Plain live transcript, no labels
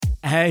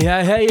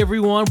Hey,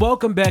 everyone.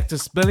 Welcome back to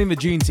Spilling the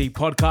G&T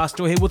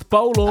podcast. We're here with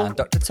Polo. And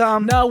Dr.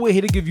 Tom. Now we're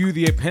here to give you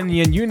the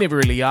opinion you never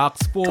really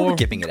asked for. But we're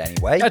giving it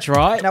anyway. That's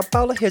right. Now,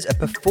 Paula here's a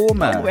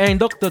performer. Oh, and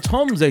Dr.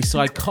 Tom's a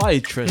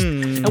psychiatrist.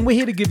 And we're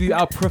here to give you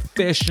our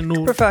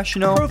professional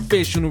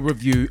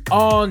review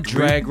on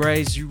Drag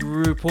Race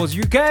RuPaul's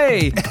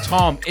UK.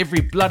 Tom, every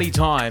bloody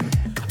time.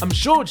 I'm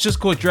sure it's just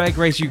called Drag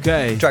Race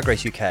UK. Drag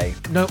Race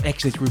UK. No,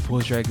 actually, it's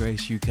RuPaul's Drag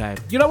Race UK.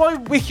 You know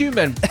what? We're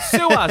human.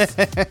 Sue us.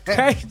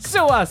 Okay?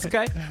 Sue us,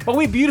 okay? But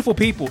we're beautiful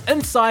people,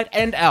 inside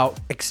and out.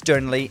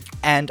 Externally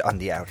and on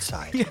the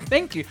outside. Yeah,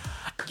 thank you.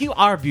 You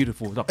are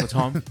beautiful, Dr.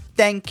 Tom.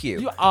 Thank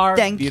you. You are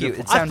Thank beautiful.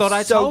 you. It sounds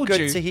I so told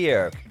good you. to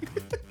hear.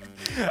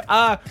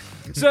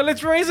 So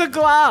let's raise a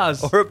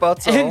glass. Or a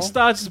bottle. And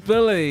start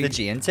spilling. The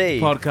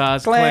G&T.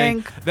 Podcast.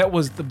 Clink. Clink. That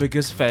was the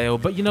biggest fail.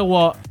 But you know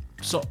what?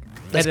 So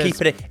Let's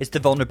keep it. It's the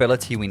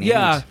vulnerability we need.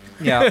 Yeah.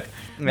 Yeah.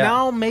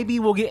 Now maybe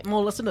we'll get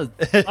more listeners.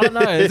 I don't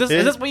know. Is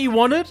this what you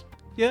wanted?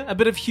 Yeah, a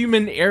bit of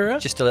human error.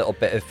 Just a little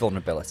bit of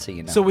vulnerability,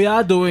 you know. So we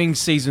are doing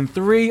season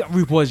 3,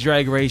 RuPaul's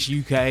Drag Race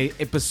UK,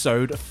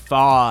 episode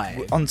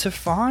 5. On to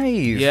 5.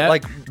 Yeah.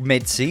 Like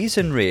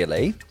mid-season,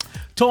 really.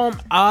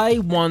 Tom, I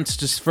want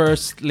to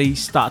firstly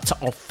start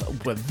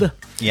off with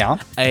Yeah.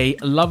 a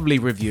lovely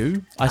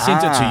review. I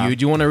sent it to you.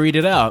 Do you want to read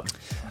it out?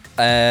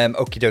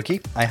 Okie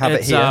dokie. I have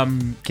it It's, here.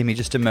 Give me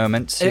just a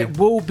moment to It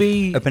will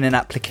be... open an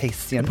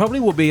application.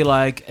 Probably will be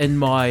like in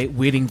my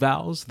wedding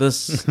vows.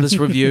 This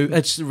review,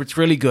 it's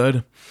really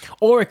good.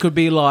 Or it could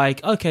be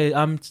like, okay,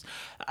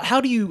 how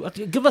do you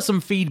give us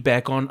some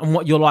feedback on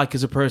what you're like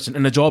as a person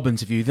in a job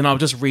interview? Then I'll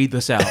just read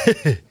this out.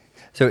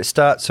 So it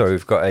starts. Sorry,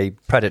 we've got a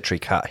predatory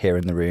cat here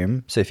in the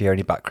room. So if you hear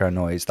any background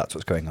noise, that's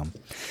what's going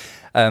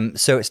on.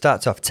 So it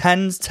starts off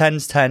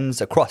 10s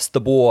across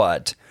the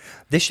board.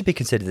 This should be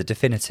considered the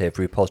definitive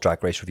RuPaul's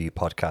Drag Race Review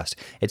podcast.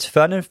 It's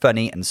fun and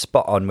funny and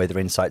spot on with their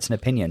insights and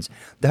opinions.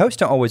 The hosts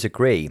don't always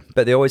agree,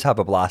 but they always have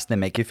a blast and they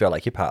make you feel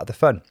like you're part of the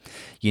fun.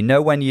 You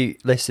know when you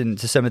listen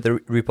to some of the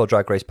RuPaul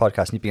Drag Race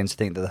podcast and you begin to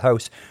think that the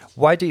host,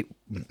 why do you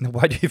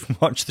even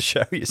watch the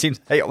show? You seem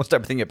to hate almost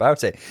everything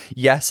about it.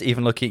 Yes,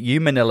 even looking at you,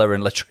 Manila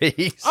and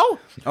Latrice. Oh.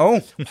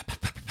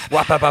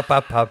 Wap, wap, wap,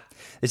 wap, wap.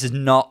 This is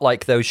not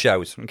like those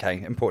shows.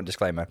 Okay, important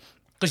disclaimer.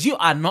 Because you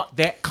are not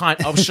that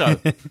kind of show.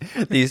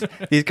 These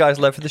guys'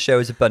 love for the show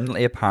is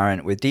abundantly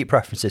apparent, with deep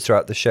references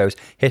throughout the show's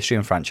history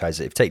and franchise.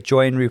 If you take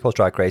joy in RuPaul's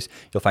Drag Race,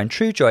 you'll find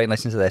true joy in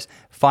listening to this.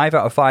 5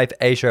 out of 5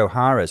 Asia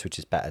O'Hara's, which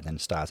is better than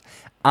stars.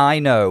 I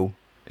know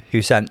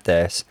who sent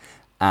this,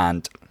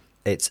 and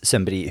it's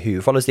somebody who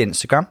follows the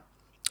Instagram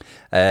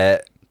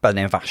by the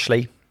name of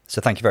Ashley. So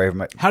thank you very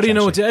much. How do you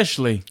know it's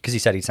Ashley? Because he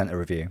said he sent a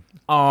review.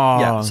 Oh.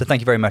 Yeah, so thank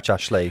you very much,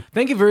 Ashley.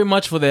 Thank you very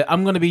much for that.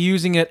 I'm going to be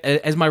using it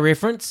as my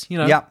reference. You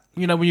know, Yeah.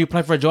 You know, when you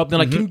apply for a job, they're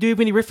like, can you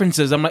do any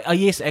references? I'm like, oh,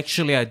 yes,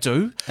 actually, I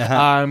do.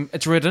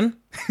 It's written.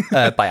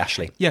 By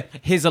Ashley. Yeah,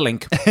 here's a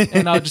link.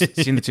 And I'll just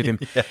send it to them.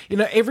 Yeah. You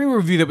know, every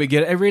review that we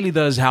get, it really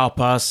does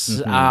help us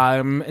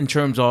in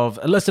terms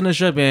of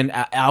listenership and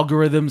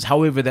algorithms,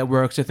 however that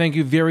works. So thank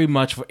you very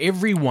much for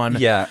everyone.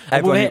 Yeah.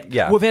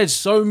 We've had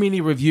so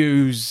many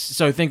reviews,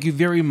 so thank you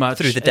very much.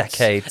 Through the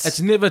decades. It's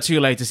never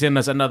too late to send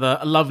us another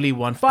lovely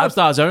one. 5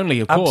 stars only,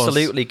 of course.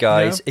 Absolutely,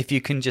 guys. You know? If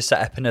you can just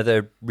set up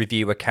another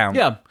review account.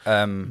 Yeah.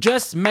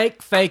 Just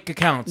make fake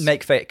accounts.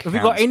 Make fake If accounts.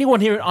 we've got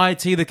anyone here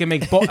at IT that can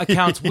make bot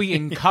accounts, we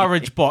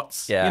encourage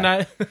bots. Yeah. You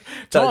know?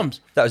 Tom's.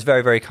 That was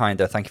very, very kind,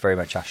 though. Thank you very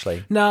much,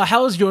 Ashley. Now,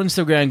 how's your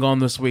Instagram gone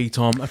this week,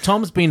 Tom?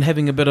 Tom's been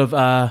having a bit of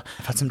I've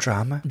had some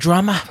drama.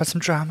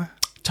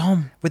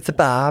 Tom, With the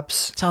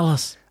Barbs. tell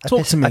us.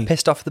 Talk to me. I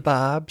pissed off the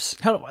Barbs.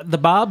 The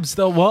Barbs,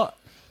 the what?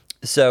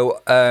 So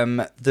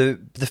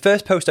the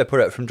first post I put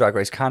up from Drag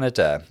Race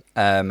Canada,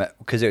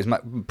 because it was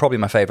probably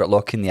my favourite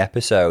look in the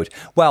episode.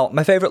 Well,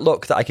 my favourite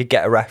look that I could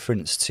get a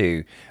reference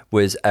to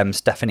was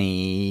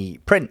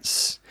Stephanie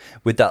Prince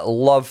with that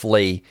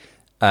lovely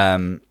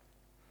sort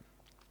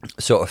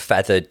of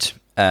feathered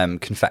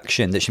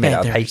confection that she made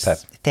out of paper.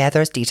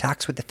 Feathers,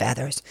 detox with the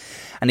feathers.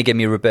 And it gave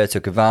me Roberto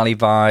Cavalli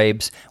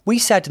vibes. We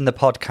said in the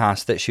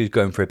podcast that she was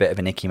going for a bit of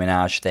a Nicki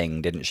Minaj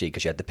thing, didn't she?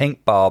 Because she had the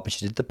pink bob and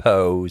she did the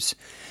pose.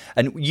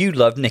 And you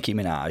love Nicki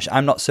Minaj.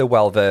 I'm not so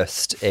well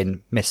versed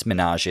in Miss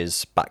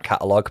Minaj's back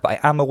catalogue, but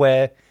I am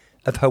aware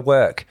of her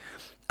work.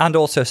 And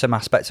also some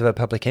aspects of her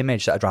public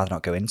image that I'd rather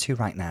not go into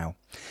right now.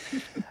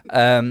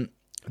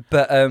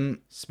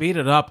 Speed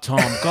it up, Tom.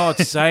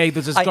 God's sake,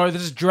 this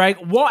is Drake.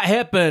 What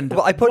happened?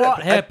 Well, I put what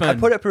up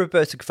happened? a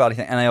Roberta Cavalli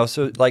thing, and I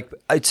also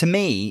to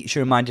me, she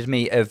reminded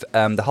me of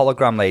the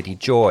hologram lady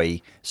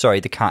Joy. Sorry,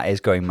 the cat is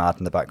going mad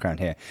in the background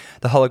here.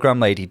 The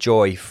hologram lady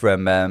Joy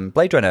from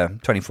Blade Runner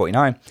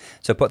 2049.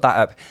 So I put that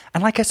up,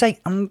 and like I say,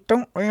 I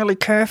don't really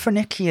care for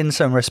Nikki in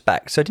some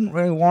respects. So I didn't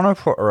really want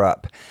to put her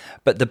up,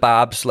 but the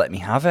Barbs let me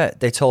have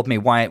it. They told me,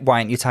 why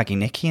aren't you tagging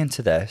Nikki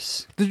into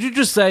this? Did you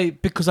just say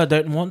because I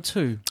don't want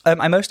to?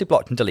 I mostly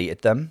blocked and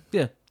deleted them.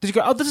 Yeah. Did you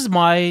go, oh, this is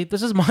my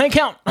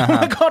account. Oh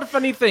my God,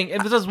 funny thing.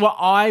 And this is what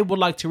I would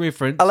like to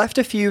reference. I left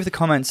a few of the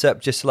comments up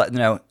just to let them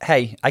know,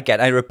 hey,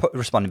 I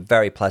responded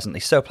very pleasantly,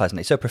 so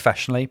professional.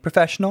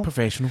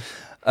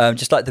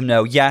 Just let them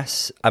know,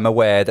 yes, I'm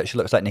aware that she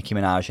looks like Nicki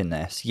Minaj in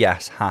this.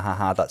 Yes,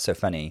 ha, that's so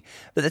funny.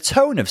 But the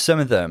tone of some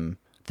of them,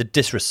 the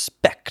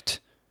disrespect,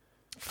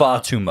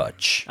 far too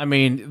much. I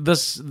mean,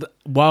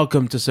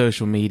 welcome to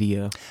social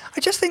media. I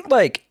just think,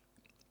 like,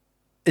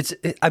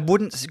 I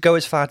wouldn't go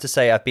as far to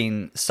say I've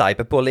been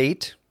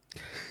cyberbullied.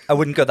 I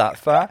wouldn't go that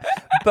far.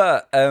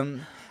 But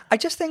I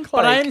just think,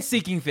 like... But I am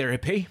seeking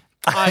therapy.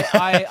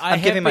 I I'm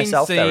giving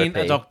myself therapy.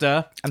 A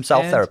doctor. I'm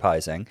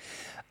self-therapizing.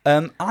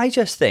 I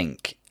just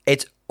think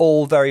it's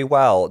all very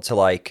well to,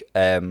 like,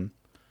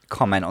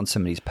 comment on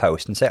somebody's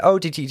post and say, oh,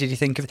 did you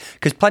think of...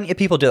 Because plenty of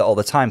people do that all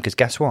the time, because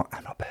guess what?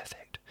 I'm not perfect.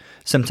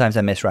 Sometimes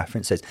I miss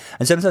references.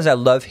 And sometimes I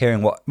love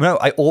hearing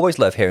I always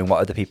love hearing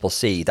what other people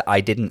see that I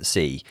didn't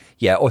see.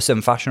 Yeah, or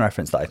some fashion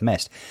reference that I've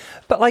missed.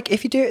 But, like,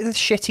 if you do it with a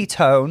shitty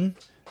tone,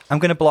 I'm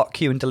going to block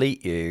you and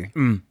delete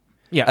you.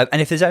 Yeah. And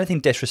if there's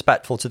anything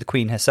disrespectful to the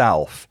Queen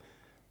herself,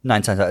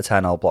 9 times out of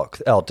 10,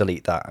 I'll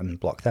delete that and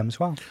block them as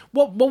well.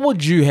 What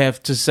would you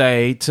have to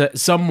say to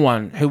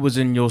someone who was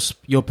in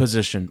your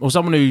position, or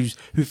someone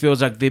who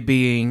feels like they're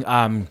being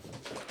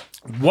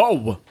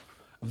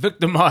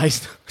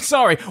victimized?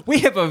 Sorry, we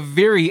have a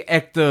very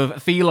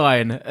active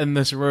feline in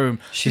this room.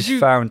 She's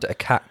found a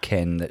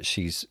catkin that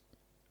she's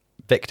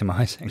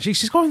victimizing.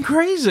 She's going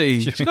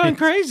crazy. She's going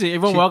crazy.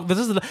 Everyone, welcome. This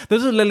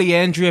is Lily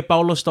Andrea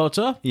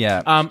Paulus-Daughter.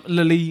 Yeah.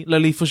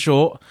 Lily for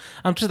short.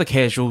 Just a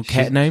casual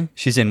cat name.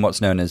 She's in what's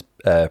known as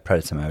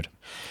predator mode.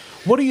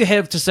 What do you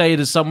have to say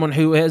to someone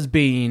who has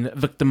been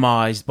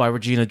victimized by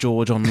Regina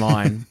George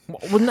online?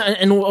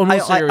 In all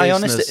seriousness. I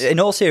honestly, in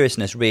all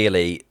seriousness,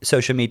 really,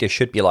 social media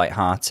should be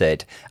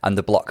lighthearted, and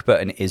the block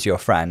button is your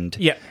friend.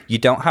 Yeah. You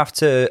don't have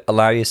to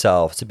allow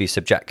yourself to be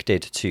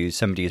subjected to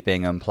somebody who's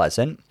being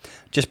unpleasant.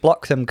 Just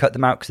block them, cut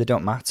them out because they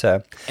don't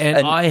matter.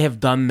 And I have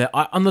done that.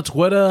 On the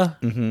Twitter,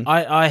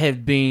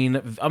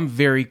 I'm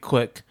very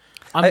quick.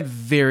 I'm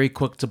very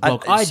quick to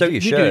block. So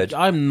you should.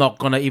 I'm not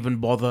going to even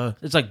bother.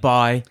 It's like,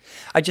 bye.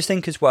 I just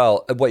think as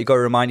well, what you got to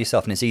remind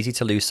yourself, and it's easy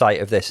to lose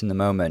sight of this in the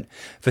moment,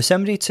 for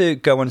somebody to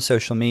go on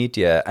social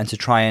media and to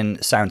try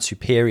and sound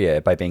superior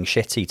by being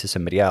shitty to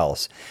somebody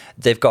else,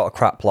 they've got a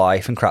crap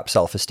life and crap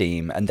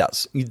self-esteem, and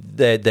that's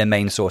their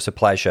main source of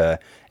pleasure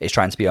is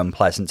trying to be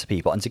unpleasant to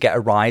people and to get a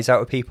rise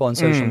out of people on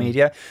social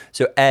media.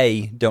 So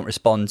A, don't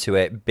respond to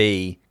it.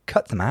 B,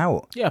 cut them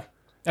out. Yeah.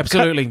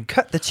 Absolutely.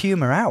 Cut the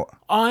tumour out.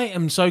 I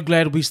am so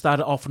glad we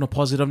started off on a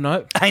positive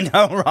note. I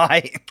know,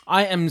 right?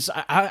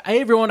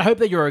 Everyone, I hope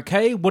that you're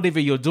okay, whatever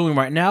you're doing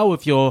right now.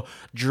 If you're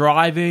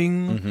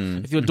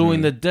driving, if you're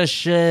doing the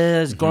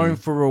dishes, going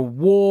for a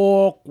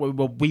walk,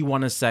 we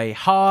want to say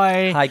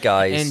hi. Hi,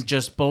 guys. And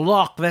just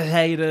block the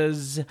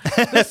haters.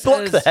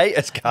 The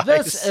haters, guys.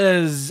 This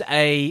is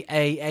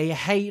a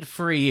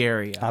hate-free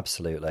area.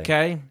 Absolutely.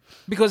 Okay?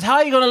 Because how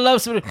are you going to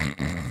love somebody...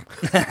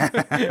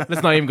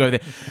 Let's not even go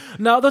there.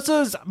 Now,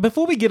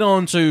 before we get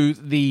on to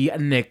the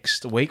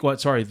next week,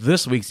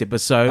 this week's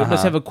episode,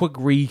 let's have a quick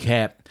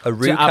recap. A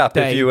recap,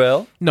 if you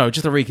will. No,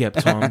 just a recap,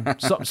 Tom.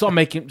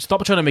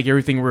 Stop trying to make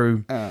everything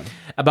rude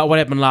about what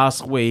happened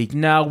last week.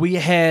 Now, we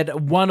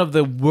had one of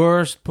the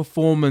worst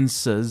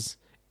performances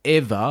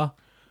ever.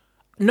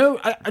 No,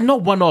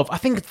 not one of. I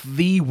think it's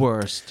the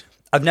worst.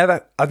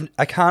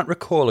 I can't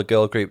recall a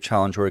girl group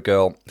challenge where a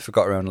girl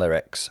forgot her own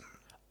lyrics.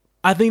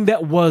 I think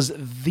that was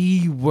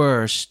the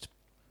worst.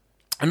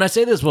 And I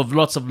say this with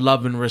lots of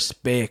love and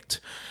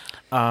respect.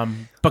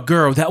 But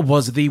girl, that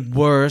was the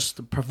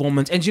worst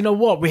performance. And you know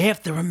what? We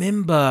have to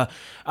remember,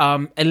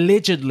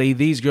 allegedly,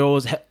 these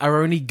girls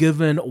are only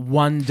given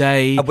one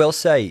day. I will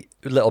say,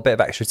 a little bit of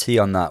extra tea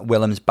on that.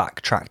 Willems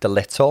backtracked a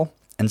little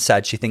and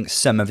said she thinks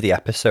some of the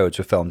episodes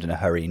were filmed in a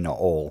hurry, not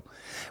all.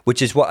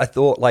 Which is what I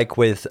thought, like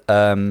with...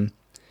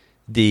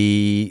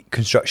 the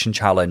construction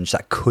challenge,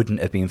 that couldn't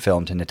have been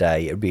filmed in a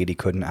day. It really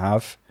couldn't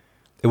have.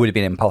 It would have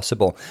been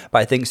impossible. But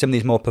I think some of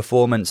these more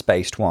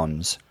performance-based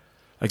ones,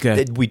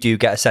 we do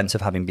get a sense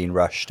of having been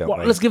rushed, don't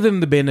we? Let's give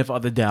them the benefit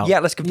of the doubt. Yeah,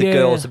 let's give the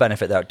girls the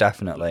benefit of the doubt,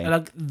 definitely.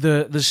 Like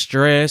the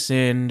stress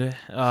and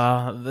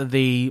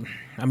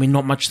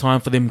not much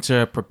time for them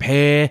to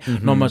prepare,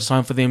 not much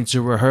time for them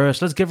to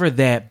rehearse. Let's give her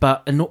that.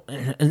 But in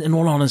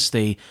all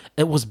honesty,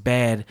 it was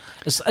bad.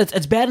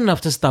 It's bad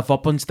enough to stuff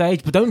up on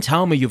stage, but don't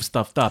tell me you've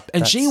stuffed up.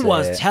 And she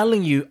was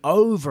telling you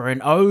over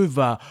and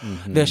over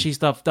that she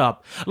stuffed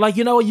up. Like,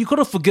 you know what? You could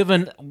have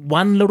forgiven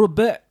one little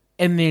bit,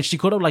 and then she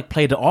could have like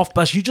played it off,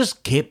 but she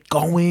just kept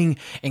going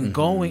and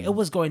going. It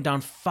was going down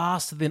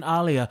faster than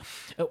Alia.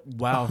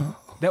 Wow.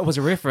 That was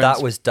a reference.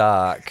 That was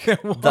dark.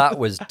 That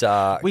was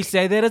dark. We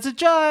say that as a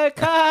joke.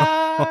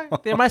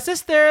 They're my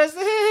sisters.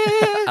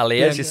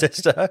 Alia's your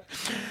sister.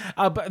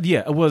 But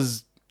yeah, it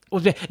was.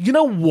 You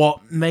know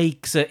what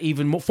makes it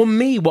even more? For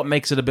me, what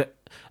makes it a bit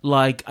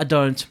like I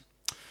don't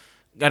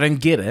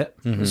get it.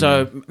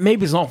 So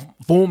maybe it's not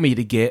for me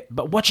to get.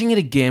 But watching it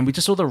again, we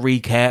just saw the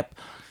recap.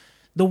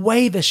 The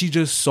way that she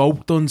just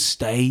soaked on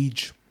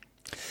stage.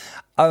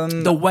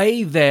 The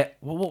way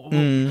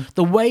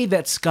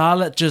that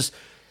Scarlett just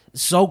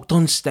sulked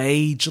on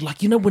stage,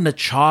 like, you know, when a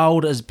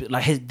child has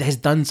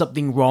done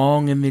something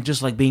wrong and they're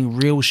just like being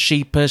real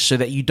sheepish so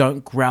that you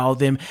don't growl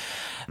them.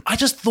 I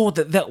just thought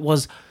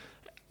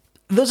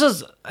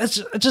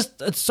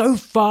it's so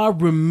far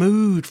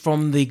removed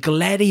from the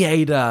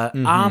gladiator,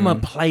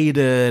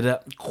 armor-plated,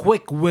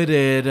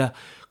 quick-witted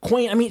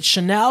queen. I mean,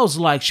 Chanel's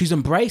like, she's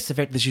embraced the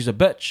fact that she's a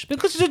bitch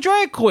because she's a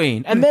drag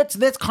queen. And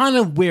that's kind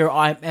of where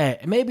I'm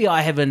at. Maybe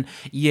I haven't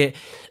yet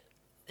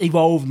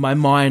evolved my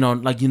mind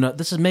on, like, you know,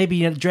 this is maybe,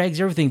 you know,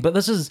 drag's everything, but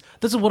this is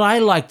what I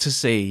like to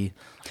see.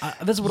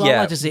 This is what I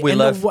like to see. We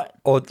love,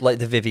 or like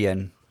the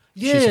Vivienne.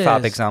 Yes. She's a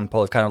fab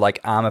example of kind of like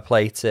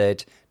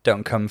armor-plated,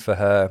 don't come for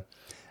her.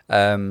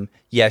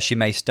 She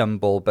may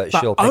stumble, but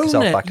she'll pick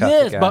herself back up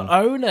again. Yes, but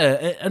own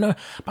it.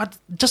 But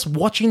just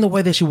watching the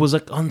way that she was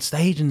like on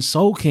stage and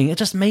sulking, it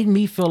just made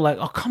me feel like,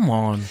 oh, come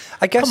on.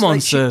 I guess come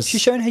on, sis.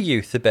 She's shown her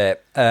youth a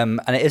bit, and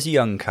it is a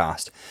young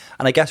cast.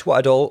 And I guess what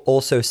I'd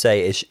also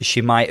say is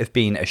she might have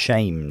been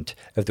ashamed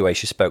of the way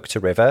she spoke to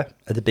River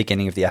at the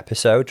beginning of the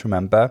episode,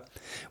 remember?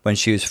 When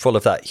she was full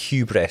of that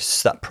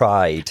hubris, that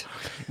pride.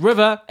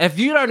 River, if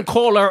you don't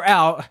call her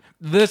out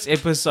this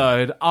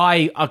episode,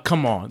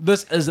 come on.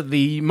 This is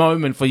the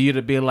moment for you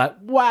to be like,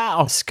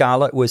 wow.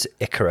 Scarlett was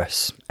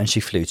Icarus, and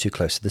she flew too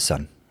close to the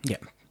sun. Yeah,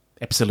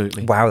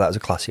 absolutely. Wow, that was a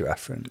classy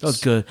reference. That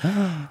was good.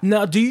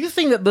 Now, do you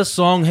think that this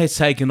song has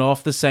taken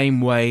off the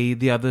same way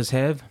the others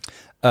have?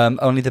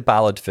 Only the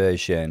ballad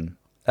version.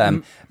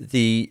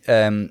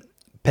 The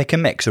Pick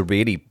and Mix are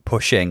really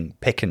pushing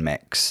Pick and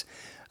Mix.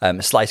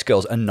 Slice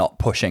Girls are not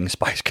pushing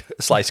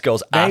Slice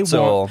Girls at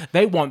all.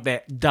 They want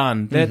that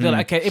done. They're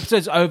like, okay,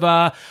 episode's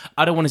over.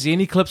 I don't want to see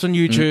any clips on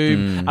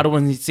YouTube. I don't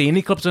want to see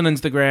any clips on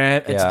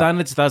Instagram. It's done.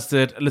 It's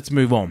dusted. Let's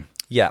move on.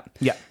 Yeah.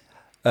 Yeah.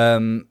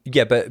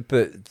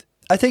 But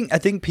I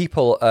think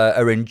people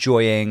are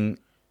enjoying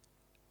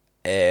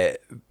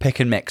Pick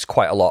and Mix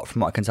quite a lot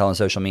from what I can tell on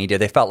social media.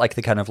 They felt like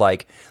the kind of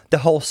like the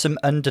wholesome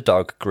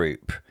underdog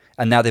group,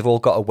 and now they've all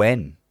got a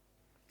win.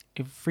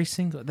 Every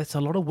single, that's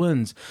a lot of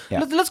wins. Yeah.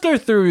 Let's go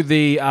through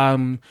the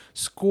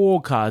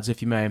scorecards,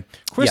 if you may.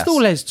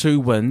 Crystal has 2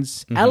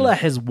 wins. Ella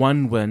has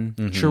 1 win.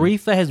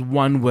 Sharifa has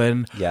 1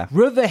 win. Yeah.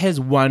 River has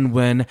 1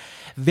 win.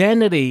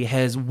 Vanity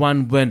has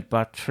 1 win,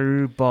 but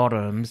 2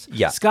 bottoms.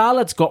 Yeah.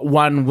 Scarlett's got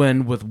 1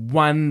 win with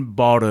 1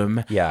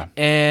 bottom. Yeah.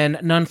 And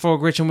none for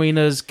Gretchen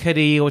Wiener's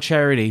Kitty or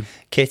Charity.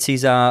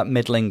 Kitty's our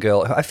middling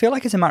girl. I feel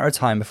like it's a matter of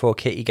time before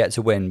Kitty gets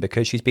a win,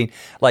 because she's been,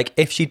 like,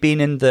 if she'd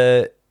been in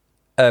the...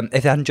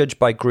 if they hadn't judged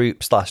by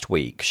groups last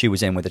week, she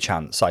was in with a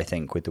chance, I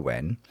think, with the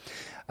win.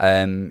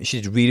 She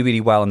did really,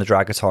 really well in the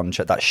Dragathon,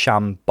 that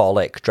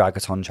shambolic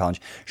Dragathon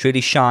challenge. She really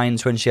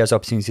shines when she has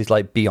opportunities to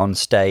like be on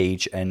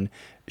stage and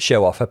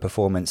show off her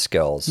performance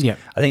skills. Yeah.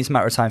 I think it's a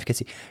matter of time for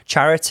Kitty.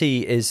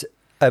 Charity is...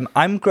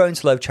 I'm growing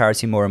to love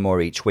Charity more and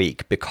more each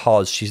week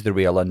because she's the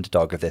real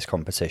underdog of this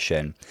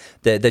competition.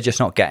 They're just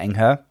not getting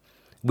her.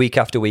 Week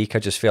after week, I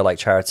just feel like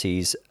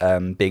Charity's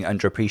being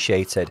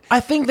underappreciated. I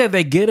think that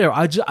they get her.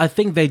 I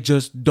think they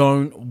just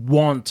don't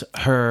want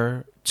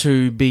her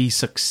to be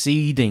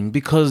succeeding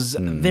because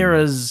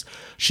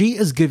she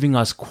is giving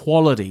us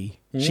quality.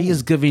 She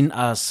is giving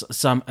us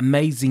some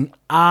amazing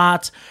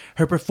art.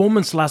 Her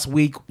performance last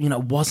week,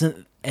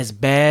 wasn't as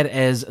bad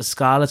as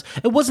Scarlett's.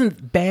 It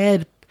wasn't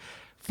bad.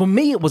 For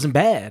me, it wasn't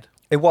bad.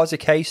 It was a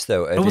case,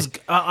 though.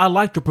 I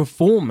liked her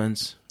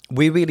performance.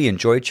 We really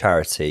enjoyed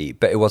Charity,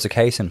 but it was a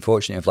case,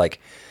 unfortunately, of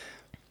like,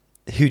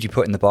 who do you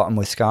put in the bottom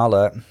with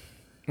Scarlett?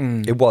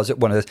 It was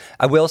one of those.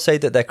 I will say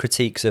that their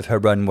critiques of her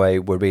runway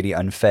were really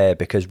unfair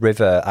because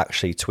River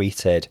actually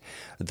tweeted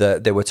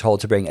that they were told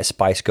to bring a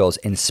Spice Girls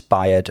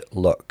inspired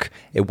look.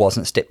 It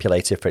wasn't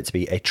stipulated for it to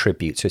be a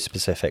tribute to a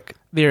specific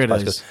There it Spice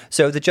is. Girls.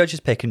 So the judges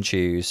pick and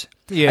choose.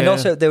 Yeah. And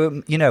also, they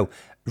were,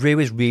 Rue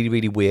is really,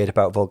 really weird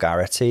about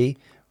vulgarity.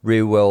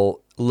 Rue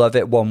will love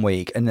it one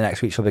week, and the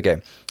next week she'll be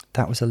going,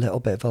 that was a little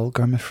bit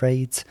vulgar, I'm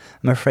afraid.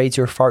 I'm afraid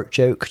your fart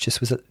joke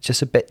was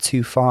just a bit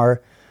too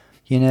far.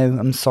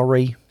 I'm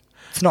sorry.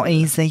 It's not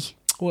easy.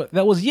 Well,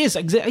 that was, yes,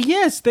 exactly.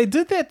 Yes, they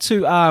did that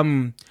to...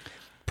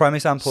 Prime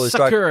example is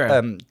Sakura.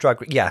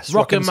 Rock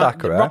and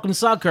Sakura. Rock and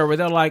Sakura, where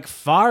they're like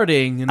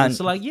farting, and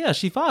it's like, yeah,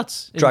 she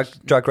farts.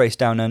 Drag Race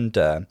Down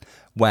Under,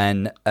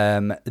 when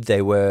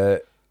they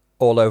were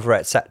all over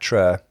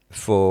etc.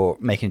 for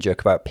making a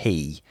joke about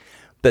pee,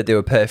 but they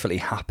were perfectly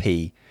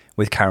happy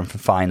with Karen from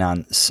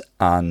Finance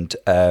and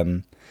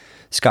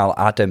Scarlett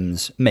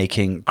Adams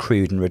making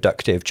crude and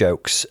reductive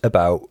jokes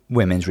about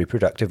women's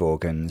reproductive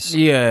organs.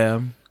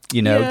 Yeah.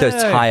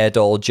 Those tired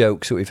old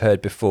jokes that we've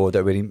heard before that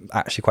are really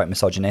actually quite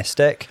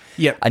misogynistic.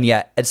 Yeah. And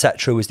yet,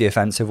 etc. was the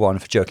offensive one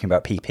for joking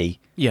about pee-pee.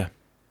 Yeah.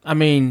 I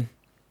mean,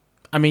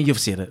 you've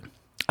said it.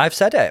 I've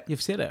said it.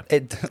 You've said it.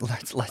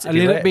 Let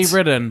it be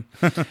written.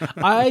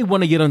 I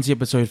want to get on to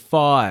episode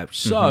 5.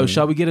 So,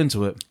 shall we get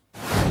into it?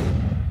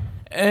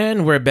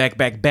 And we're back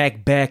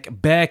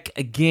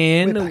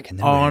again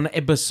on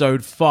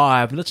episode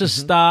 5. Let's just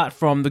start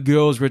from the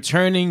girls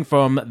returning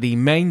from the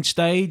main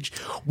stage.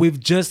 We've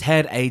just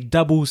had a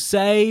double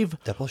save.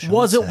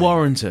 Was it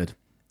warranted?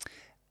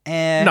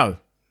 No.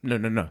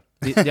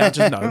 The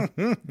answer is no.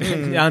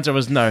 The answer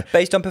was no.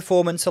 Based on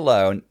performance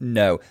alone,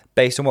 no.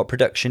 Based on what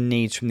production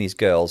needs from these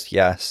girls,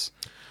 yes.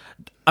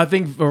 I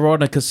think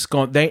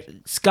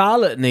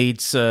Scarlett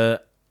needs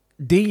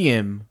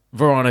DM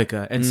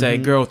Veronica and say,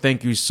 girl,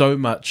 thank you so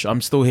much. I'm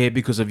still here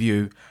because of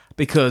you.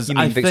 Because you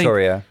mean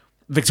Victoria?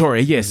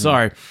 Victoria, yes,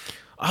 sorry.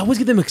 I always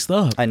get them mixed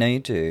up. I know you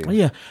do.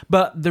 Yeah,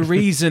 but the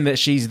reason that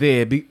she's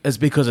there is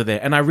because of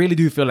that. And I really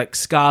do feel like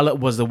Scarlett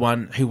was the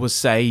one who was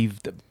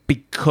saved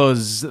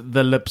because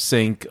the lip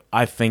sync,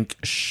 I think,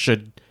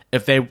 should,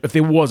 if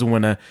there was a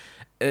winner,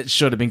 it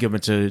should have been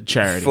given to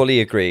charity. Fully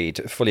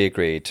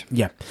agreed.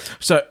 Yeah.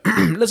 So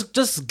let's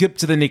just skip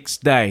to the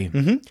next day.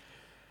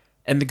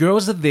 And the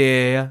girls are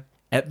there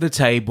at the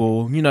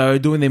table,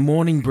 doing their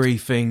morning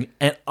briefing.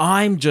 And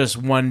I'm just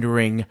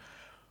wondering,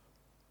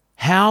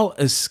 how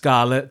is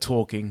Scarlett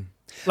talking?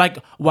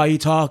 Like, why are you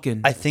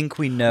talking? I think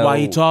we know. Why are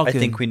you talking? I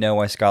think we know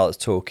why Scarlett's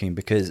talking,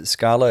 because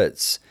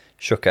Scarlett's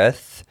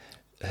shooketh.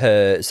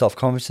 Her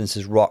self-confidence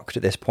is rocked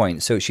at this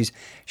point. So she's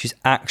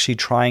actually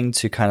trying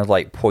to kind of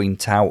like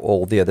point out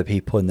all the other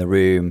people in the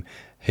room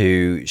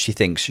who she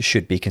thinks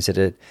should be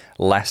considered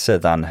lesser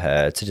than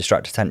her to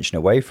distract attention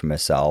away from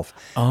herself.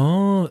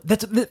 Oh,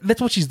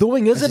 that's what she's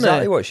doing, isn't it?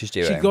 Exactly what she's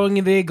doing. She's going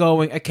in there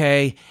going,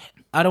 okay,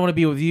 I don't want to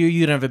be with you.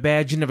 You don't have a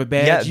badge. You don't have a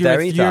badge. Yeah,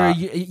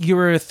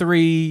 you're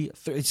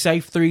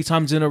safe 3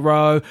 times in a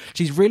row.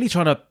 She's really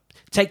trying to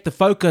take the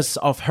focus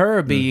of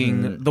her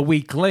being the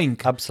weak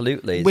link.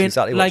 Absolutely. It's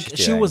exactly what she's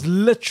doing. She was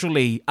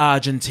literally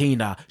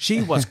Argentina.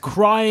 She was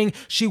crying.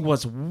 She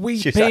was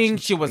weeping.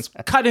 She was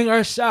cutting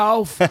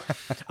herself.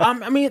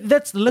 I mean,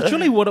 that's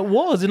literally what it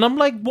was. And I'm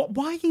like,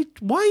 why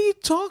are you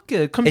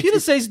talking? Computer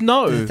says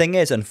no. The thing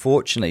is,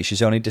 unfortunately,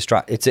 she's only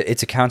distracted.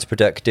 It's a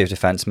counterproductive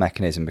defense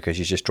mechanism because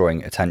she's just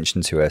drawing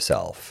attention to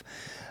herself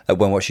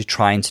when what she's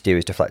trying to do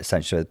is deflect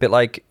attention. A bit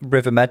like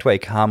River Medway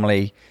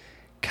calmly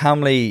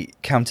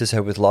counters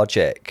her with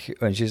logic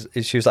when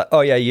she was like, oh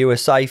yeah, you were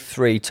safe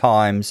 3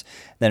 times.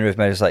 Then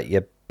River was like,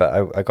 yeah,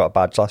 but I got a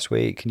badge last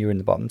week and you were in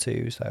the bottom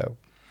 2, so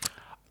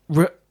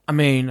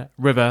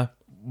River,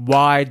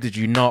 why did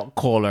you not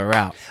call her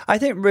out? I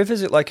think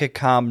River's like a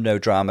calm, no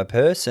drama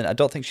person. I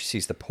don't think she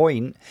sees the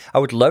point. I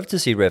would love to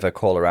see River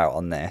call her out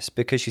on this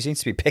because she seems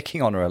to be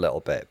picking on her a little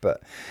bit,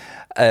 but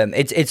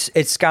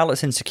it's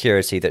Scarlett's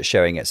insecurity that's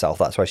showing itself.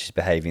 That's why she's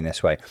behaving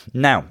this way.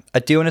 Now, I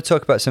do want to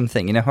talk about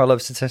something. You know how I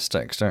love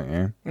statistics, don't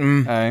you?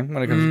 When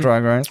it comes to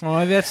Drag Race.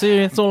 Oh, that's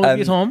it. It's all of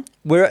you, Tom.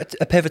 We're at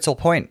a pivotal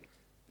point.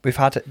 We've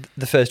had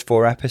the first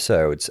 4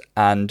 episodes,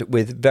 and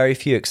with very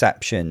few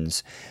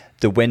exceptions,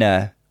 the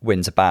winner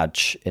wins a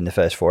badge in the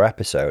first 4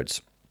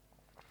 episodes.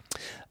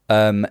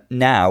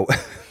 Now,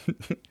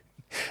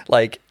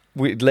 like,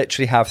 we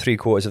literally have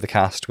 3/4 of the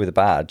cast with a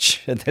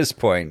badge at this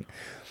point.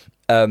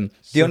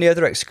 The only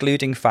other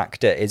excluding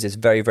factor is it's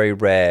very, very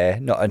rare,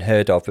 not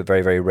unheard of, but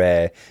very, very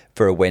rare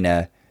for a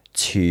winner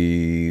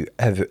to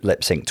have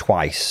lip synced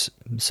twice.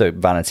 So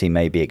Vanity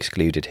may be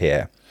excluded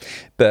here.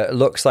 But it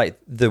looks like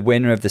the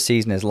winner of the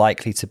season is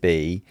likely to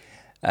be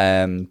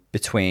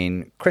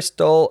between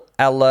Crystal,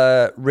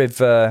 Ella,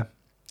 River,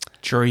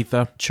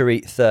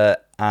 Charitha,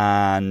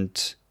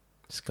 and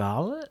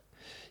Scarlett?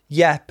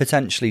 Yeah,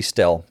 potentially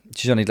still.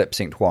 She's only lip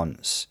synced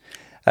once.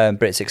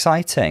 But it's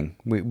exciting.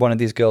 One of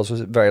these girls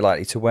was very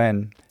likely to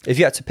win. If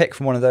you had to pick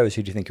from one of those,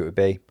 who do you think it would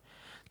be?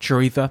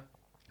 Charitha.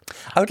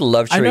 I would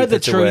love Charitha to win. I know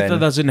that Charitha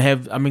doesn't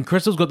have... I mean,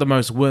 Crystal's got the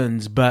most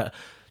wins, but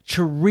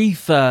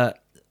Charitha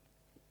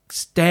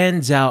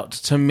stands out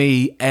to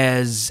me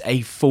as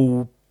a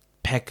full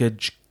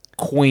package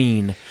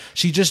queen.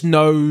 She just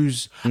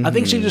knows... I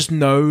think she just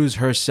knows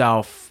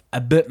herself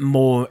a bit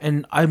more,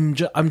 and I'm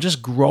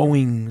just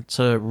growing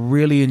to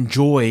really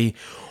enjoy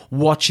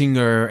watching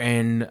her,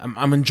 and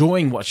I'm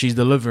enjoying what she's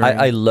delivering.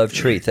 I love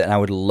Charitha, and I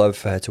would love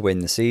for her to win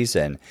the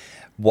season.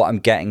 What I'm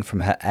getting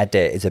from her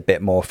edit is a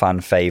bit more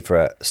fan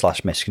favourite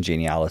 / Miss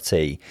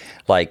Congeniality.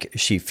 Like,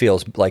 she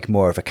feels like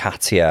more of a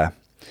Katya,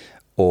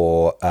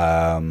 or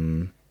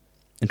I'm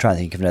trying to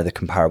think of another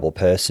comparable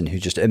person who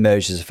just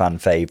emerges as a fan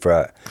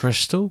favourite.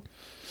 Crystal?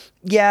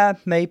 Yeah,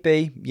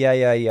 maybe.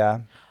 Yeah.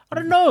 I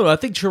don't know. I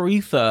think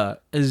Charitha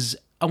is...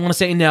 I want to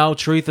say now,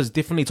 Charitha's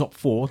definitely top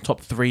 4,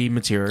 top 3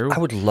 material. I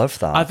would love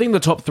that. I think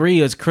the top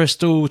 3 is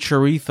Crystal,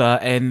 Charitha,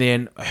 and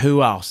then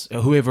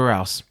whoever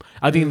else.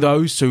 I think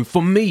those 2,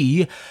 for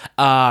me,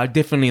 are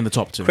definitely in the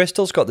top 2.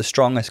 Crystal's got the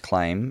strongest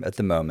claim at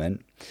the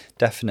moment,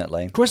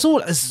 definitely. Crystal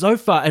is so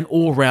far an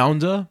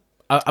all-rounder.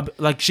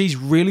 Like, she's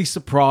really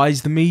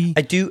surprised me.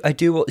 I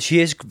do.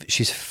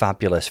 She's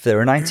fabulous.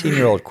 For a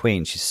 19-year-old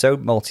queen, she's so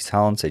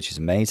multi-talented. She's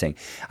amazing.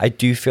 I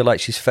do feel like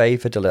she's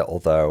favoured a little,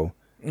 though.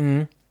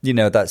 You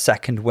know, that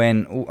second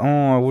win,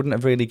 I wouldn't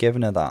have really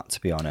given her that,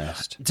 to be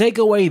honest. Take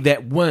away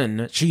that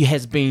win, she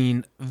has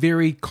been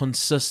very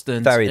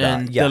consistent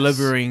in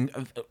delivering.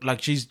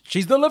 Like, she's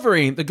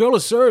delivering. The girl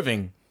is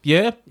serving.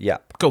 Yeah? Yeah.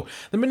 Cool.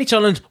 The mini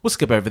challenge, we'll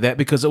skip over that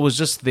because it was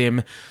just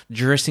them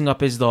dressing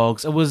up as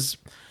dogs. It was...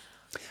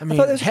 I mean,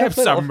 have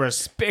some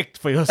respect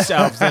for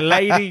yourselves, the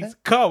ladies.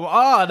 Come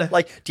on.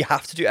 Like, do you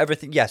have to do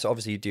everything? Yes,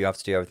 obviously you do have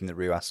to do everything that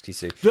Rue asks you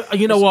to. But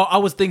you know what? I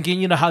was thinking,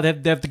 you know, how they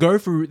have to go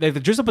through, they have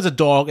to dress up as a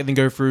dog and then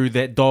go through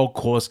that dog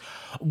course.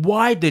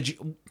 Why did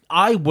you...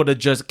 I would have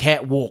just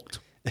catwalked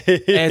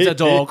as a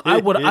dog.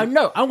 I'm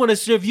going to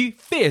serve you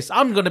this.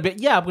 I'm going to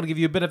give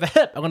you a bit of a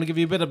hip. I'm going to give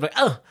you a bit of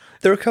a...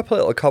 There are a couple of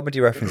little comedy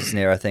references in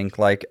here, I think.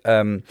 Like,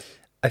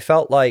 I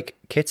felt like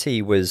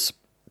Kitty was...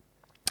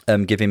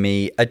 giving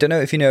me, I don't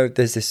know if you know,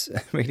 there's this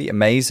really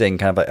amazing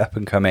kind of like up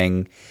and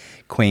coming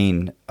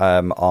queen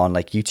on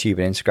like YouTube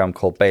and Instagram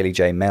called Bailey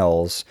J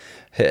Mills,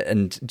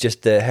 and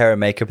just the hair and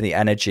makeup and the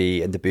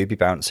energy and the booby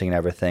bouncing and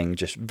everything,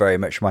 just very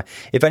much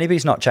if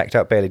anybody's not checked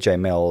out Bailey J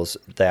Mills,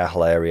 they're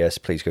hilarious.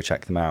 Please go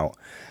check them out.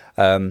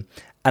 And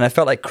I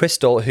felt like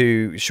Crystal,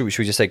 who should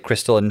we just say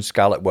Crystal and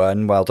Scarlett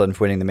won, well done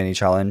for winning the mini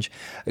challenge.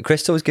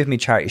 Crystal was giving me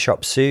Charity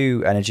Shop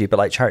Sue energy, but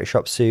like Charity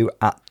Shop Sue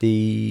at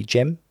the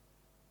gym.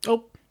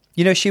 Oh.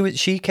 You know, she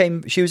was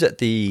at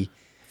the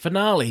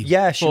finale.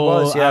 Yeah, she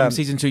was. Yeah,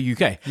 season 2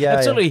 UK. Yeah,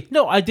 absolutely. Yeah.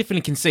 No, I definitely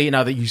can see it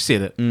now that you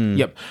said it.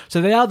 Yep. So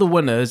they are the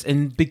winners,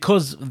 and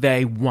because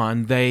they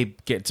won, they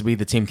get to be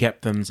the team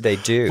captains. They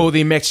do for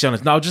the Maxi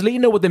Challenge. Now, I'll just let you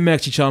know what the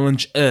Maxi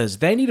Challenge is.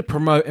 They need to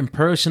promote and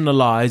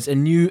personalize a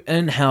new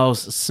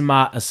in-house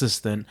smart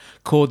assistant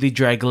called the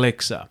Drag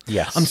Alexa.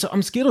 Yes.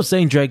 I'm scared of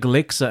saying Drag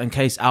Alexa in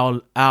case our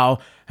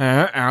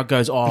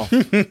goes off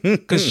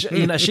because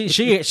you know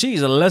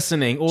she's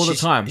listening all the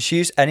time.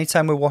 She's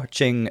anytime we're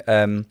watching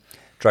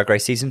Drag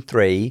Race season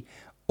 3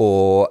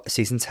 or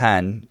season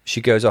 10, she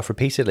goes off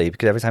repeatedly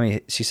because every time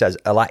she says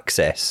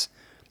Alexis,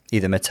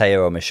 either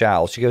Mateo or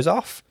Michelle, she goes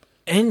off.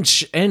 And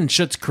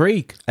Schitt's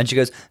Creek, and she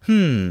goes,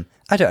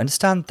 I don't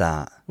understand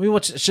that. We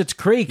watch Schitt's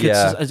Creek.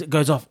 It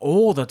goes off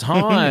all the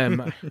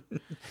time.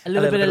 A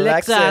little bit of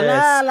Alexis.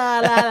 La, la, la,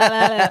 la.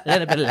 A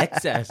little bit of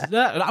Alexis.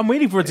 I'm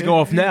waiting for it to go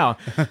off now.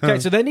 Okay,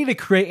 so they need to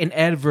create an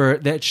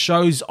advert that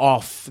shows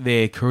off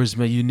their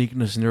charisma,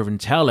 uniqueness, nerve, and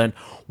talent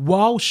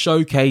while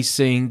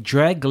showcasing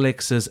Drag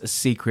Alexa's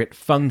secret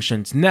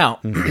functions. Now,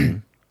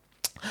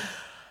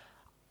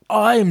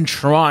 I'm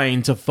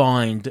trying to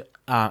find...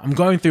 I'm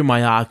going through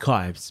my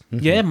archives.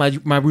 Mm-hmm. Yeah, my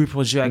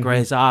RuPaul's Drag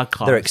Race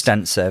archives. They're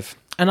extensive.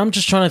 And I'm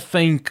just trying to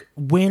think,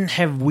 when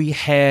have we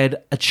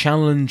had a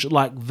challenge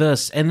like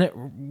this? And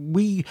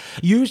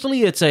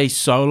usually it's a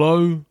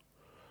solo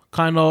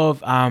kind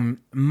of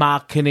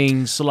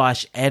marketing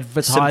 /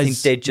 advertisement. Something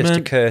did just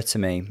occur to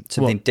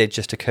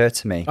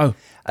me. Oh.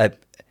 I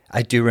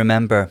do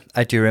remember.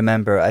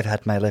 I've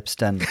had my lips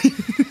done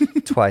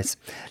twice.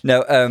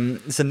 No,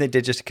 something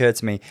did just occur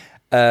to me.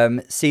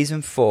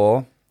 Season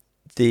 4,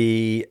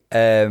 it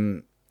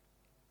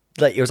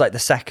was like the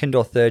second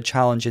or third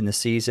challenge in the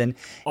season.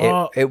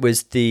 It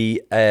was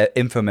the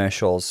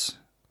infomercials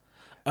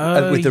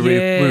with the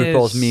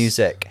RuPaul's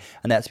music,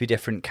 and that's be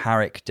different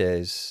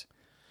characters.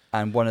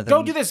 And one of them,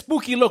 don't do that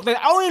spooky look.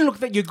 That only look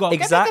that you got.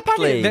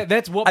 Exactly.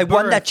 That's what I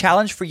won that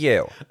challenge for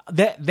you.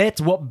 That's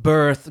what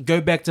birth.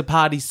 Go back to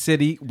Party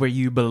City where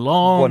you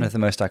belong. One of the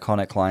most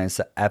iconic lines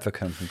that ever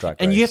come from Drag Race.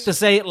 And you have to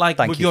say it like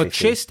with your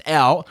chest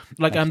out,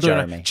 like I'm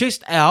doing.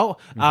 Chest out.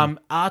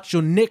 Arch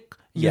your neck.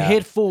 Your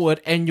head forward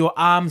and your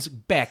arms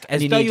back,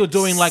 as though you're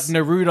doing like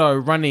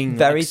Naruto running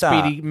very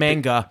speedy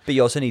manga. But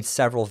you also need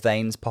several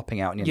veins popping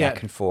out in your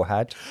neck and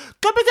forehead.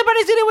 Go back to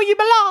Party City where you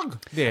belong.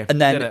 Yeah, and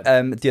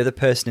then the other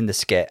person in the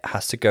skit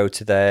has to go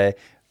to their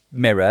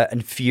mirror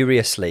and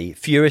furiously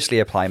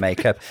apply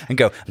makeup and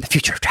go, I'm the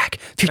future of drag,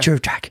 future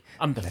of drag.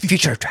 I'm the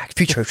future of drag,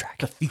 future of drag.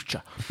 The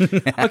future.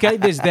 Okay,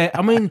 there's that.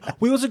 I mean,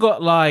 we also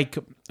got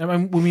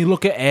when we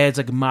look at ads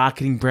like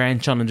marketing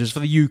brand challenges for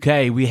the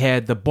UK, we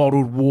had the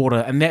bottled water,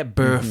 and that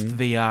birthed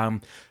the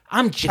I'm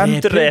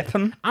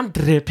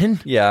dripping.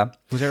 Yeah.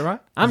 Was that right?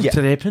 I'm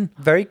dripping.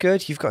 Very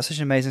good. You've got such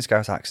an amazing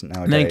Scouse accent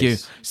nowadays. Thank you.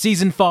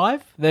 Season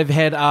 5, they've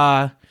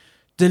had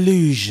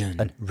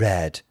Delusion. And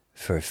red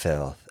for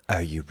filth.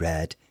 Are you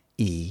red?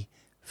 E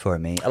for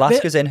me.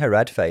 Alaska's in her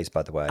red phase,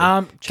 by the way.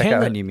 Check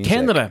out her new music.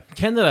 Canada.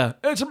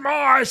 It's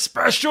my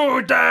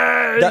special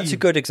day. That's a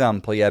good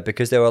example, yeah,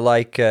 because they were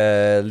like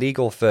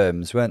legal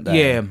firms, weren't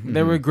they? Yeah,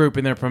 they were a group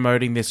and they're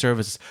promoting their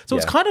services. So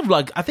it's kind of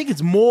like, I think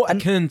it's more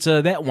akin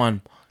to that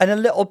one. And a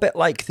little bit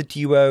like the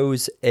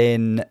duos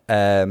in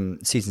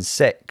season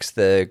 6,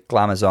 the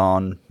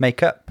Glamazon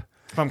makeup.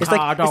 From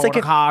Cardo to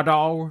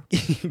Cardo.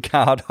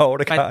 Cardo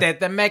to Cardo. But did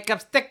the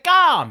makeup stick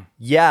on?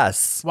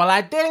 Yes. Well,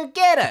 I didn't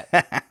get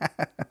it.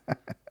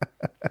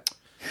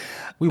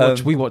 We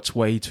watch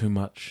way too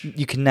much.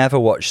 You can never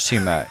watch too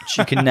much.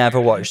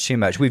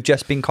 We've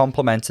just been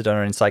complimented on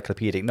our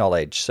encyclopedic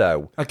knowledge,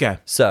 so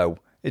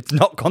it's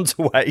not gone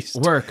to waste.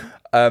 Work.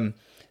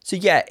 So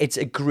yeah, it's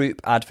a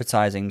group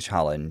advertising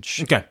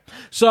challenge. Okay,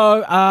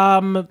 so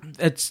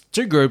it's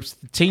two groups: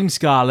 Team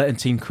Scarlett and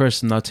Team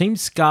Kristen. Now, Team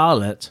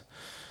Scarlett,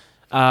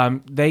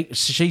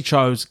 she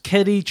chose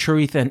Kitty,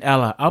 Truth, and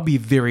Ella. I'll be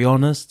very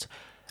honest.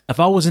 if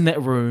I was in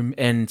that room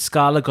and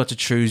Scarlett got to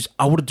choose,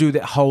 I would do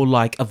that whole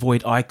like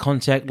avoid eye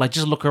contact, like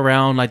just look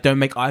around, like don't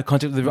make eye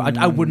contact with the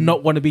I would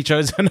not want to be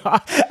chosen.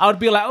 I would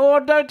be like, oh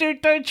no,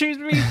 dude, don't choose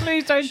me,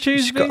 please don't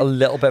choose She's me. got a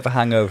little bit of a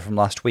hangover from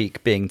last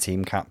week being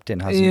team captain,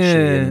 hasn't she?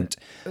 And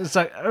it's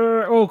like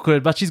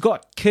awkward, but she's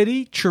got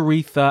Kitty,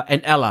 Charitha,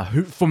 and Ella.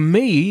 Who, for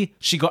me,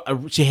 she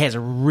has a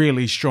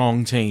really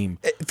strong team.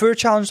 For a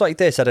challenge like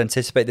this, I'd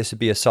anticipate this would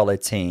be a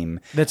solid team.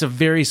 That's a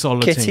very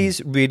solid team.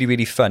 Kitty's really,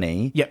 really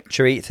funny. Yep.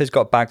 Charitha's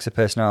got bags of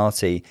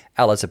personality.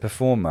 Ella's a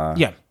performer.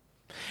 Yeah.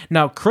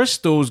 Now,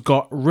 Crystal's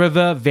got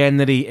River,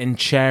 Vanity, and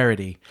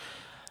Charity.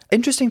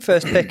 Interesting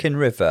first pick in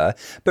River,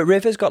 but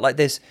River's got like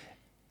this.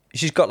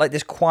 She's got like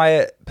this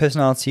quiet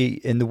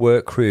personality in the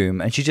workroom,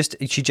 and she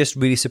just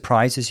really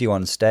surprises you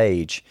on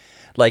stage.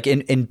 Like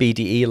in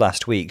BDE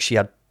last week, she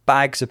had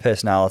bags of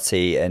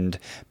personality and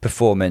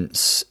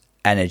performance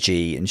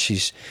energy, and she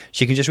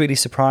can just really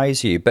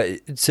surprise you.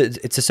 But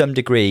to some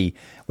degree,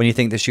 when you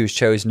think that she was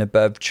chosen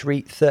above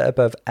Charitha,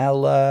 above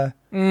Ella,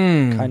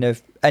 kind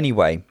of.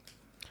 Anyway.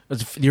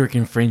 You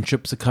reckon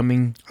friendships are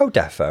coming? Oh,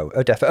 defo.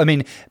 I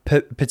mean,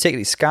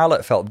 particularly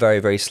Scarlett felt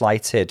very, very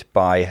slighted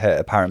by her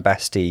apparent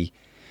bestie,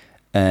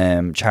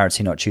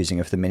 Charity, not choosing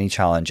her for the mini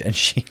challenge, and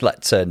she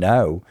lets her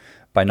know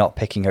by not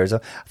picking her. I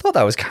thought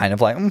that was kind of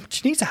like,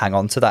 she needs to hang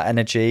on to that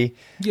energy.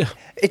 Yeah,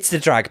 it's the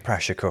drag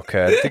pressure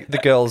cooker.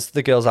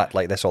 the girls act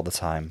like this all the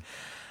time.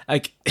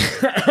 Like,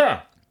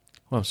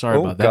 well, sorry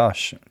about that. Oh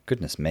gosh,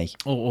 goodness me!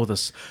 All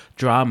this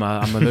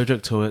drama, I'm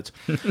allergic to it.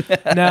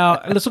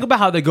 Now, let's talk about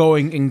how they're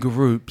going in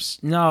groups.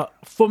 Now,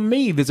 for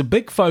me, there's a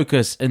big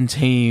focus in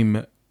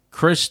Team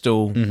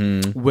Crystal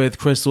with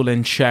Crystal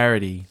and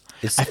Charity.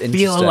 I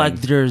feel like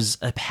there's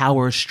a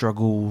power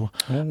struggle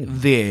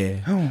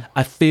there.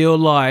 I feel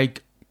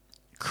like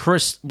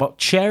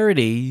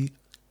Charity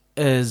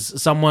is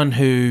someone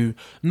who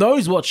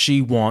knows what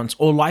she wants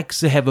or likes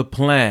to have a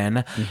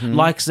plan,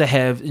 likes to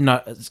have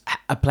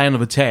a plan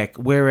of attack.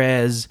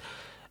 Whereas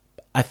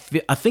I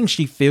think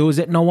she feels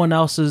that no one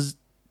else is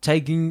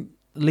taking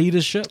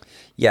leadership.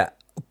 Yeah,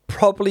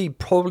 probably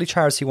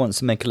Charity wants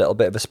to make a little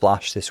bit of a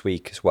splash this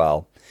week as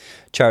well.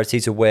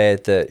 Charity's aware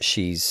that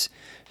she's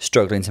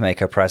struggling to make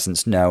her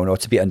presence known or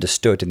to be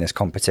understood in this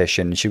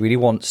competition. She really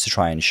wants to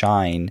try and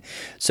shine,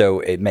 so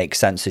it makes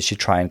sense that she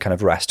try and kind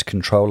of wrest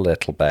control a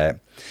little bit.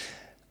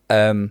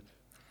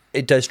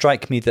 It does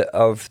strike me that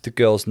of the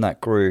girls in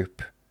that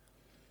group,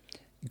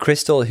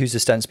 Crystal, who's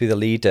ostensibly the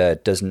leader,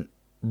 doesn't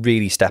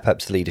really step up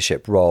to the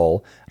leadership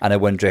role, and I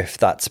wonder if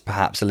that's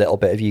perhaps a little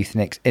bit of youth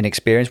and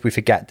inexperience. We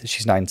forget that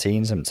she's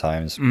 19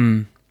 sometimes.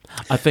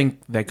 I think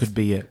that could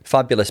be it.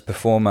 Fabulous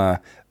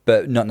performer,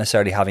 but not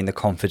necessarily having the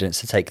confidence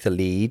to take the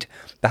lead.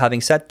 But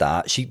having said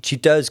that, she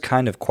does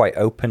kind of quite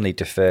openly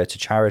defer to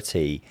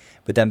Charity,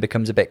 but then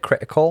becomes a bit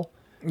critical.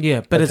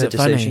 Yeah, but is it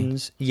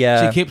decisions. Funny?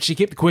 Yeah, she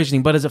kept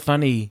questioning. But is it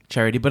funny,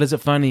 Charity? But is it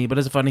funny? But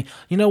is it funny?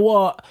 You know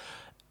what?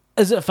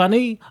 Is it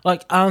funny?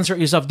 Like, answer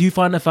it yourself. Do you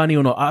find it funny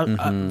or not?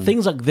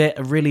 Things like that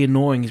are really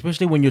annoying,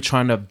 especially when you're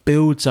trying to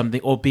build something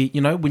or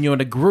when you're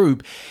in a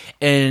group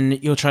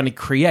and you're trying to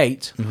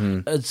create.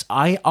 It's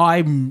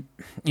I've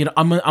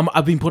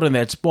been put in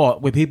that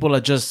spot where people are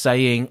just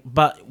saying,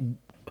 but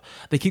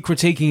they keep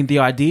critiquing the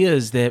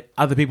ideas that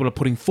other people are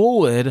putting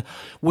forward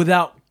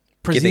without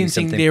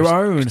presenting their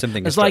own.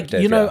 It's like,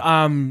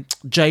 Jada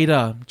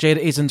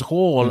Essence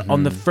Hall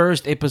on the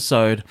first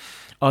episode.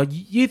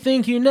 You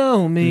think you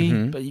know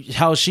me? But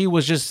how she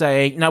was just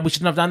saying, no, we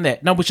shouldn't have done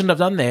that. No, we shouldn't have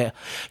done that.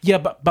 Yeah,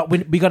 but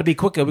we got to be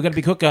quicker. We got to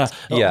be quicker.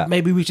 Yeah.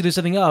 Maybe we should do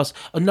something else.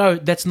 No,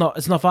 it's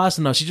not fast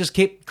enough. She just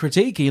kept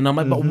critiquing. And I'm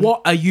like, but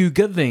what are you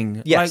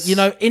giving? Yes.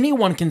 Like,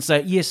 anyone can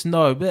say yes,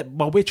 no,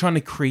 but we're trying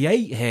to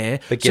create here.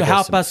 So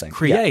help us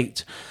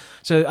create. Yeah.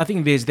 So I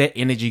think there's that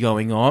energy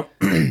going on.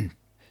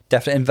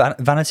 Definitely. And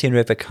Vanity and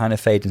River kind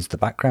of fade into the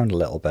background a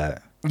little bit.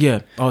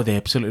 Yeah. Oh, they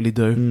absolutely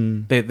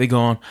do. They're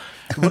gone.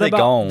 They're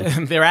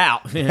gone. They're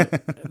out.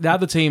 The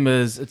other team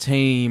is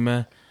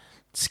Team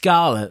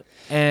Scarlett.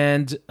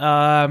 And,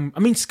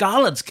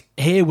 Scarlett's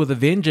here with a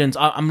vengeance.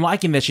 I'm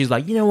liking that she's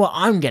like, you know what?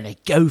 I'm going to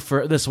go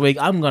for it this week.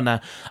 I'm going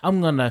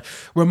to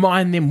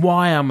remind them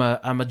why I'm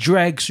a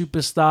drag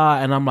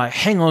superstar. And I'm like,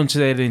 hang on to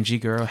that energy,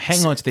 girl.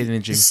 Hang on to that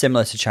energy.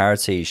 Similar to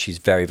Charity, she's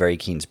very, very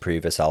keen to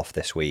prove herself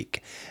this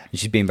week. And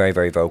she's been very,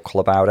 very vocal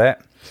about it.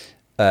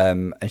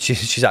 And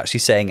she's actually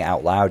saying it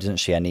out loud, isn't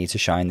she? I need to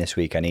shine this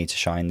week. I need to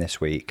shine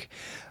this week.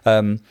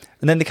 And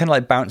then they kind of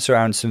like bounce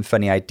around some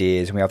funny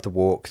ideas, and we have the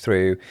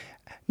walkthrough.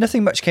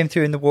 Nothing much came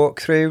through in the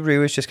walkthrough. Rue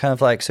was just kind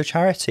of like, so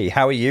Charity,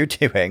 how are you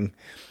doing?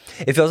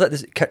 It feels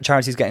like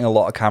Charity's getting a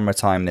lot of camera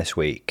time this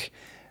week.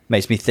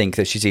 Makes me think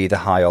that she's either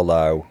high or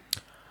low.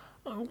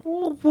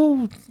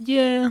 Well,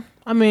 yeah.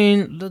 I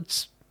mean,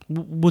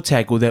 we'll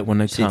tackle that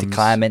when it comes. To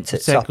climb into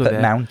up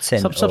at mountain.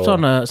 Stop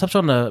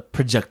trying to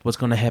project what's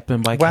going to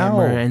happen by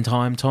camera and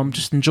time, Tom.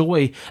 Just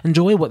enjoy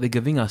what they're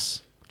giving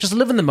us. Just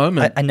live in the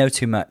moment. I know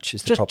too much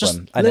is the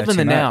problem. I know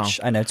too much.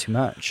 I know too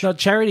much. Now,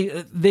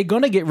 Charity, they're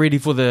going to get ready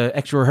for the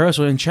extra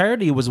rehearsal, and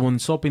Charity was the one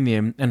stopping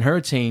them and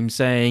her team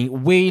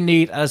saying, we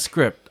need a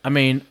script. I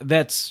mean,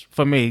 that's,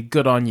 for me,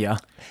 good on ya.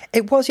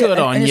 It was, yeah. Good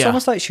on and it's ya.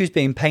 almost like she was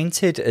being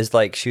painted as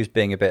like she was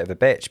being a bit of a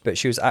bitch, but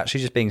she was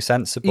actually just being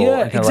sensible.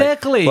 Yeah, and kinda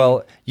exactly. Like,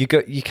 well,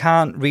 you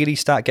can't really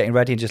start getting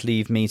ready and just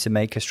leave me to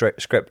make a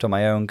script on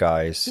my own,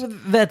 guys.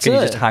 That's Can it.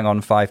 you just hang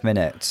on 5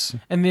 minutes?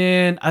 And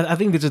then I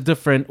think there's a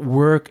different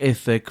work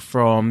ethic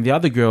from the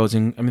other girls.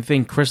 And I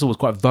think Crystal was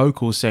quite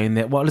vocal saying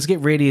that, well, let's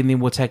get ready and then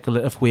we'll tackle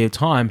it if we have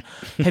time.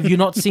 Have you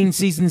not seen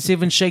season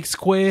 7 Shake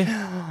Square?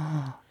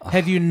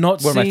 Have you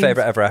not One seen... of my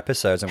favourite ever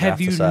episodes, Have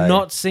you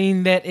not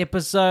seen that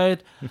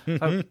episode?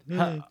 Have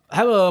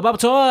a bubble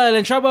toil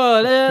in trouble.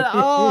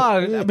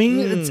 I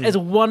mean, it's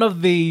one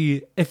of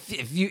the...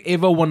 If you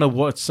ever want to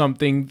watch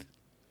something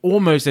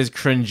almost as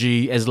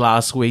cringy as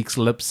last week's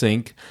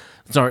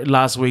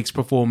last week's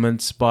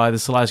performance by the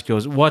Slice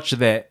Girls, watch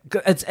that.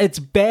 It's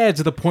bad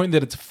to the point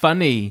that it's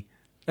funny.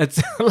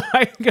 It's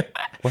like...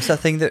 What's that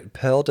thing that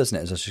Pearl does?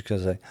 Isn't it? She's going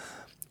to say,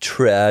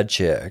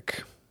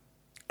 tragic.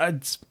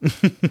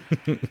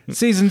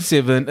 Season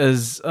 7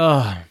 is...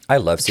 I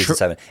love season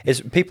 7.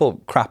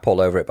 People crap all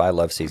over it, but I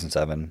love season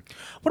 7.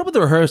 What about the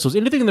rehearsals?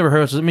 Anything in the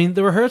rehearsals? I mean,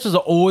 the rehearsals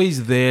are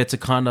always there to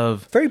kind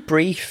of... Very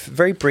brief,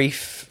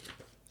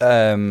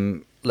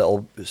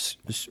 little,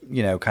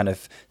 kind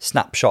of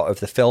snapshot of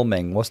the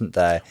filming, wasn't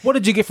there? What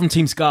did you get from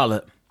Team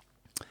Scarlet?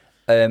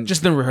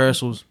 Just in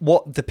rehearsals.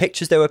 What the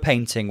pictures they were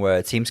painting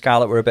were Team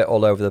Scarlet were a bit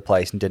all over the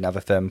place and didn't have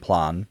a firm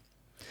plan.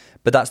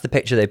 But that's the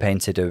picture they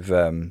painted of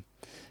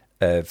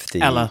the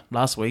Ella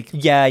last week.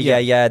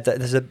 Yeah.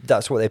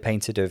 That's what they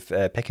painted of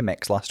Pick and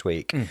Mix last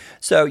week.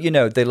 So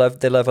they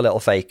love a little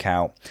fake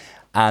out,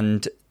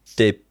 and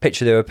the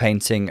picture they were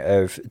painting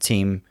of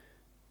Team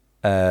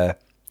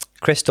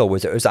Crystal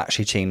was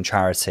actually Team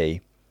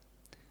Charity,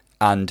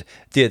 and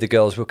the other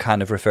girls were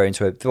kind of referring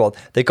to it. Well,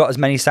 they got as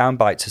many sound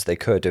bites as they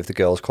could of the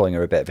girls calling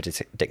her a bit of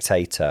a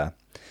dictator.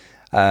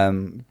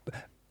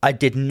 I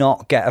did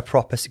not get a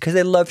proper... Because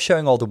they love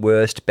showing all the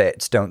worst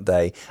bits, don't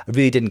they? I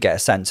really didn't get a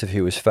sense of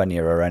who was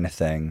funnier or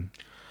anything.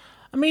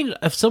 I mean,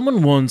 if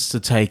someone wants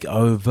to take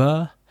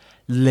over,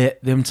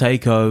 let them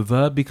take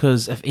over.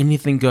 Because if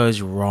anything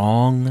goes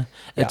wrong,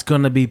 it's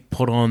going to be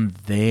put on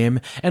them.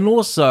 And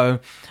also,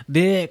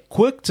 they're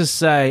quick to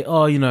say,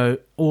 or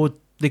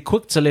they're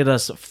quick to let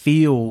us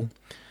feel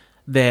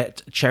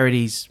that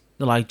Charity's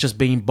like just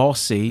being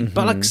bossy,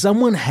 but like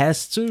someone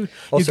has to.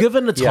 Also, you're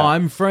given a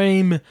time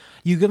frame.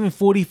 You're given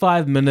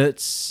 45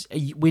 minutes.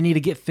 We need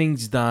to get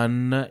things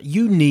done.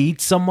 You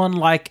need someone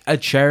like a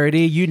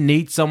Charity. You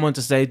need someone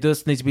to say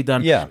this needs to be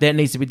done. Yeah. That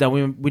needs to be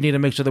done. We need to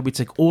make sure that we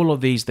tick all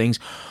of these things,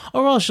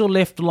 or else you're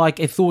left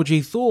like a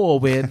Thor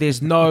where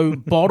there's no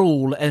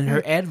bottle in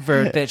her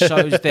advert that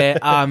shows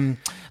that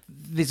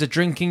there's a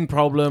drinking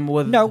problem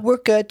with... No, we're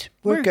good.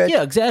 We're good.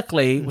 Yeah,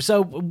 exactly.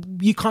 So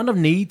you kind of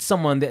need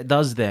someone that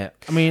does that.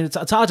 I mean, it's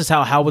hard to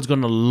tell how Howard's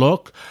going to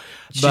look,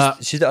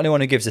 but... She's the only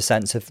one who gives a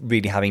sense of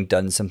really having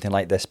done something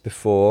like this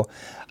before.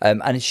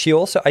 And she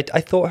also...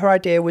 I thought her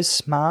idea was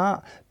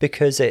smart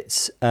because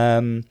it's...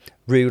 Rue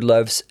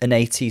loves an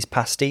 80s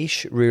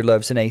pastiche. Rue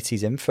loves an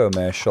 80s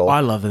infomercial.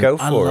 I love it. Go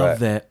for it. I love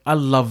that. I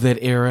love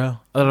that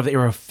era. I love the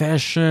era of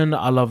fashion.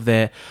 I love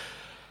that...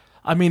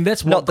 I mean,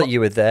 that's what... Not that you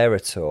were there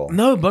at all.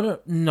 No,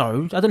 but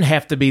no. I didn't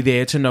have to be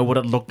there to know what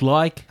it looked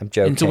like. I'm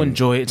joking. And to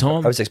enjoy it,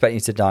 Tom. I was expecting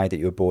you to deny that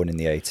you were born in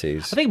the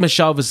 80s. I think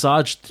Michelle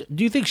Visage,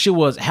 do you think she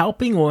was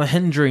helping or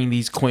hindering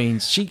these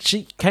queens? She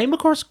came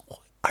across...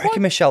 I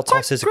reckon Michelle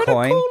tosses a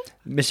coin.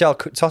 Michelle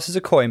tosses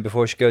a coin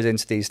before she goes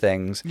into these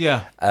things.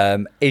 Yeah.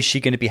 Is she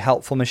going to be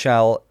helpful,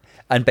 Michelle,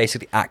 and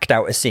basically act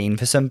out a scene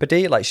for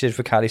somebody like she did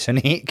for Kylie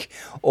Sonique?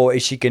 Or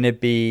is she going to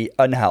be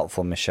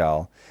unhelpful,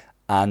 Michelle,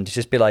 and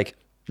just be like...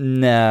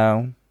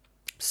 No,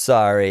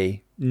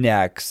 sorry,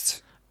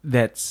 next.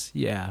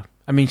 Yeah.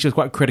 I mean, she was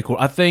quite critical.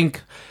 I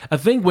think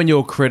when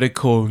you're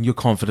critical, your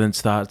confidence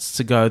starts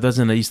to go,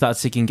 doesn't it? You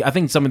start I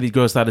think some of these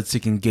girls started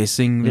second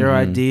guessing their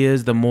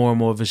ideas. The more and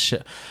more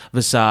Visage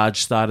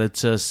started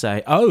to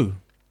say, oh,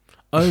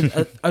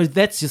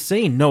 that's your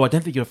scene. No, I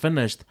don't think you're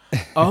finished.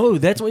 Oh,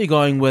 that's what you're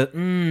going with.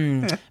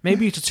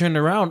 Maybe you should turn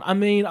around. I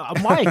mean,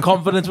 my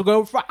confidence will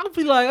go. I'll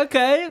be like,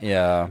 okay.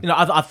 Yeah.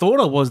 I thought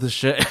I was the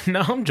shit.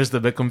 Now I'm just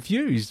a bit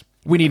confused.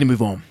 We need to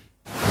move on.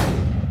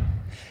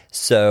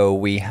 So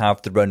we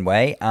have the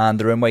runway, and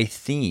the runway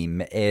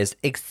theme is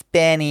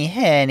Expenny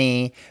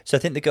Honey. So I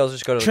think the girls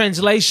just got to...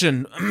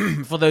 Translation,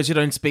 for those who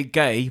don't speak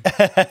gay,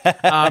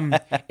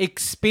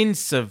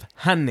 expensive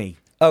honey.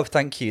 Oh,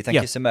 thank you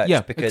so much. Yeah,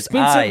 because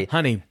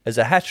honey. As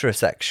a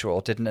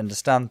heterosexual, didn't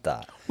understand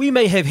that. We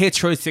may have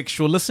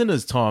heterosexual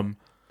listeners, Tom.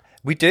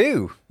 We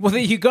do. Well,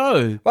 there you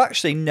go. Well,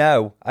 actually,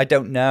 no, I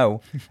don't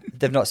know.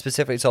 They've not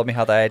specifically told me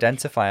how they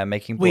identify. I'm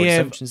making broad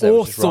assumptions. We have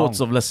all sorts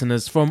of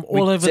listeners from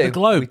all over the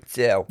globe. We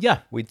do. Yeah,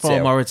 we do.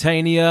 From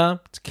Mauritania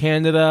to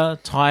Canada,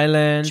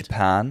 Thailand,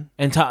 Japan,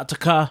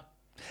 Antarctica.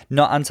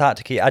 Not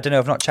Antarctica. I don't know.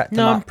 I've not checked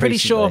them out. I'm pretty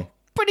recently. sure.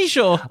 Pretty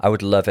sure. I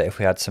would love it if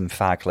we had some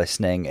fag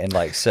listening in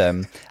like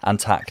some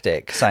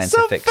Antarctic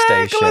scientific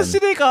station.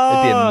 Listening. It'd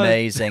be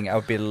amazing. I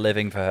would be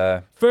living for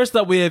her. First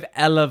up, we have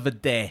Ella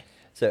Vidae.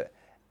 So,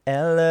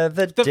 hell of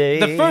a day.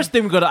 The first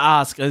thing we've got to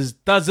ask is,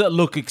 does it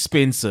look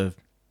expensive?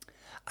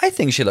 I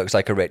think she looks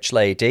like a rich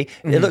lady.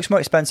 It looks more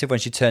expensive when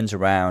she turns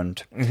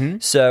around.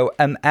 So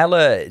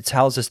Ella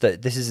tells us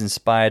that this is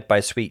inspired by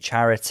Sweet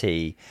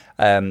Charity,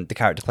 the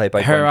character played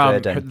by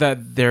Gwen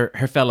Verdon.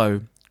 Her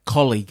fellow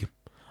colleague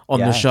on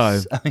the show.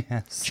 Oh,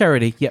 yes.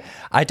 Charity, yep.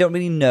 I don't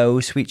really know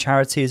Sweet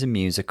Charity as a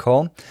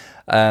musical.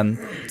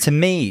 To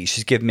me,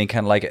 she's given me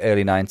kind of like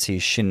early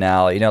 90s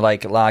Chanel,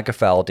 like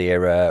Lagerfeld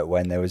era,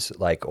 when there was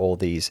like all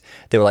these,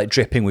 they were like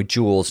dripping with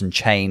jewels and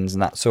chains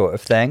and that sort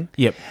of thing.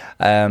 Yep.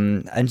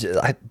 And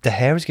the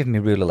hair is giving me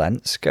Rula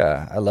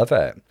Lenska. I love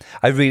it.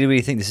 I really,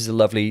 really think this is a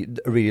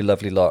really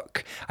lovely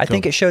look. I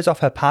think it shows off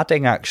her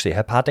padding, actually.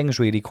 Her padding is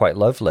really quite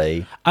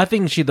lovely. I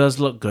think she does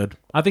look good.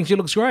 I think she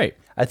looks great.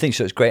 I think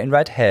she looks great in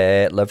red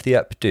hair. Love the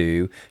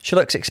updo. She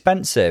looks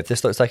expensive.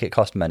 This looks like it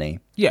cost money.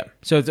 Yeah,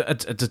 so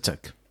it's a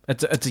tick.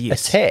 It's a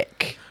yes. A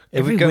tick.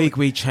 Every week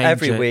we change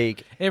every it.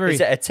 Week. Is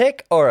it a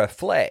tick or a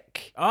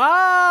flick?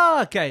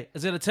 Ah, okay.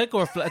 Is it a tick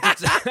or a flick? Are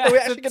we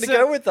actually going to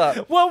go with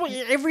that? Well,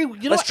 every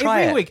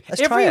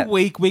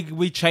week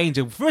we change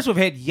it. First we've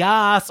had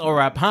yas or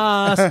a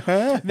pass.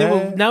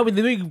 Now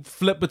we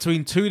flip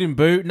between toot and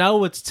boot.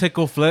 Now it's tick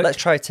or flick. Let's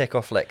try tick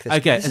or flick.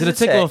 Okay, is it a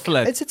tick or a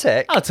flick? It's a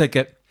tick. I'll take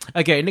it.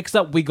 Okay, next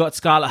up we got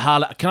Scarlett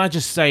Harlot. Can I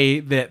just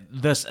say that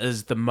this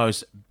is the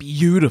most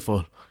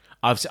beautiful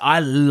I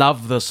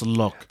love this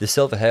look. The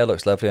silver hair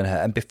looks lovely on her.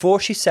 And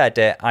before she said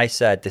it, I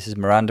said this is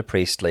Miranda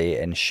Priestley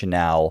in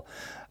Chanel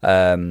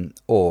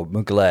or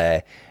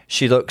Mugler.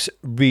 She looks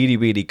really,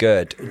 really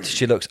good.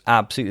 She looks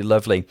absolutely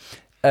lovely.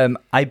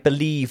 I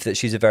believe that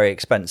she's a very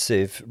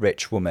expensive,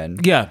 rich woman.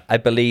 Yeah. I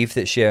believe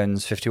that she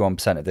owns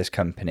 51% of this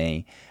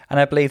company. And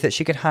I believe that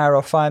she can hire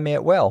or fire me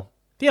at will.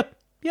 Yep.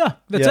 Yeah,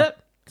 that's it.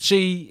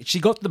 She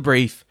got the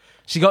brief.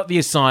 She got the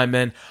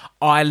assignment.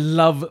 I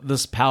love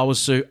this power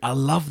suit. I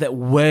love that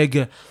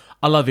wig.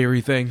 I love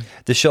everything.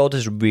 The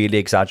shoulders are really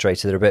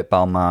exaggerated. They're a bit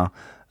Balmain.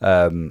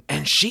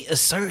 And she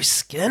is so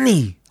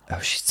skinny. Oh,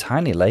 she's a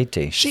tiny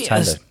lady. She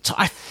is.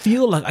 I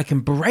feel like I can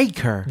break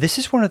her. This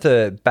is one of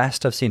the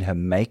best I've seen her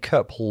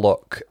makeup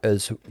look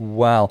as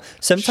well.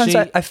 Sometimes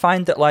I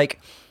find that like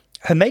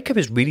her makeup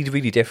is really,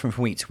 really different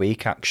from week to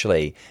week,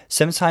 actually.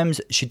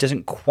 Sometimes she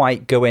doesn't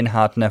quite go in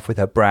hard enough with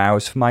her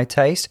brows for my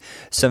taste.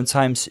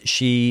 Sometimes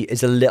she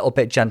is a little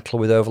bit gentle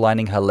with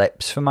overlining her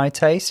lips for my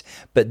taste.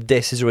 But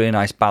this is a really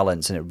nice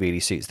balance and it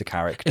really suits the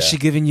character. Is she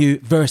giving you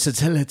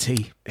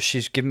versatility?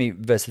 She's giving me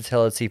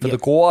versatility for the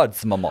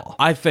gods, mama.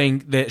 I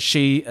think that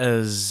she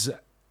is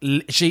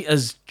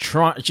she's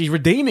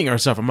redeeming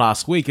herself from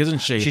last week, isn't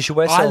she? She should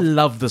wear I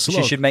love this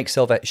look.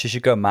 She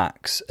should go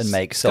Max and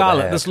make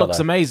Scarlett, this looks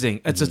amazing.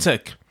 It's a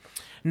tick.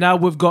 Now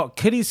we've got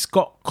Kitty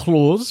Scott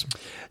Claus.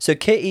 So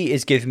Kitty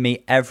is giving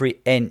me every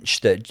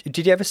inch that...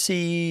 Did you ever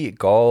see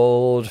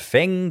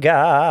Goldfinger?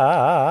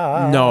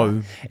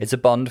 No. It's a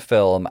Bond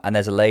film and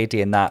there's a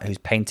lady in that who's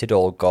painted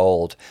all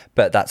gold,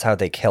 but that's how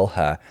they kill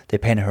her. They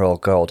paint her all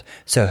gold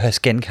so her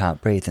skin can't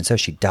breathe and so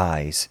she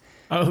dies.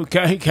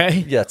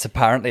 Okay. Yeah, it's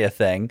apparently a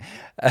thing.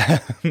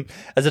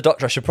 As a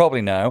doctor, I should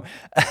probably know.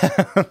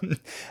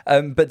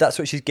 But that's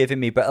what she's giving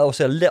me. But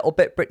also a little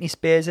bit Britney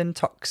Spears in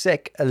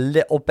Toxic, a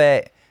little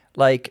bit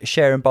like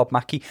Cher and Bob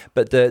Mackie.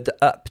 But the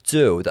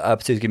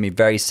updo is giving me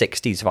very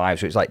 60s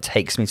vibes, which like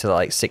takes me to the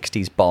like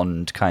 60s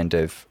Bond kind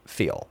of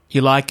feel.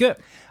 You like it?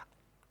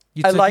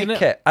 I like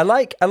it. I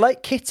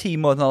like Kitty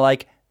more than I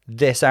like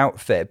this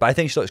outfit, but I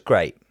think she looks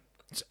great.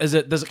 Does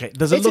it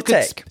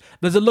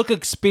look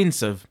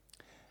expensive?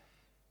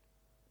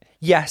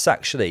 Yes,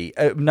 actually.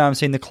 Now I'm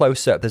seeing the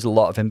close-up. There's a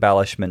lot of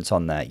embellishments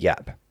on there.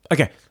 Yep.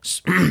 Okay.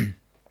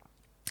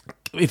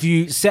 If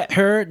you set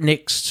her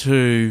next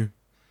to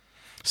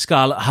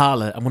Scarlett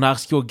Harlot, I'm going to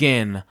ask you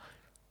again,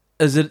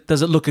 does it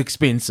look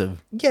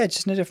expensive? Yeah,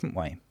 just in a different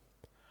way.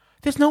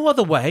 There's no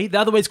other way. The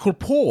other way is called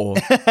poor.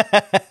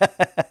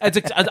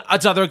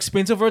 It's either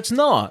expensive or it's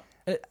not.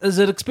 Is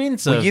it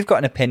expensive? Well, you've got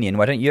an opinion.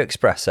 Why don't you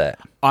express it?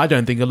 I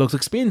don't think it looks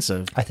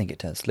expensive. I think it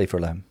does. Leave her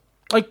alone.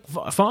 Like,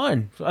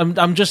 fine.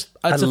 I'm just...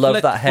 I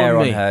love that hair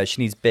on her. She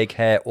needs big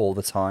hair all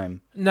the time.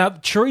 Now,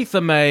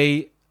 Charitha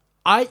May...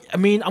 I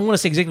mean, I'm going to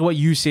say exactly what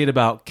you said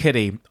about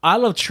Kitty. I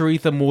love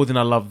Charitha more than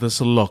I love this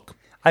look.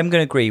 I'm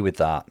going to agree with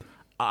that.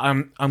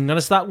 I'm going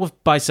to start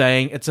by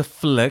saying it's a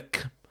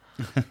flick.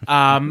 It's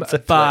a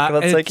flick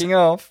that's taking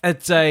off.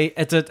 It's a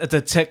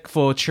tick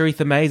for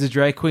Charitha May as a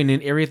drag queen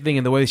and everything,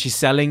 and the way she's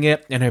selling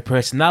it and her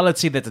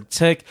personality. That's a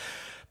tick.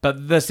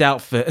 But this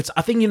outfit,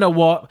 I think, you know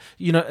what?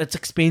 It's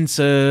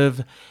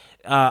expensive.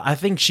 I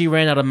think she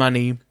ran out of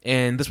money,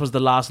 and this was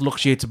the last look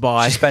she had to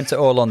buy. She spent it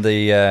all on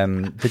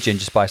the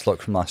Ginger Spice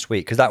look from last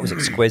week, because that was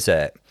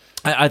exquisite.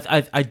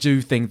 I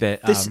do think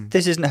that...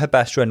 This isn't her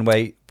best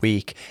runway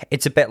week.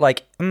 It's a bit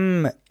like,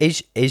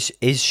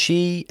 is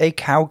she a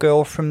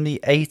cowgirl from the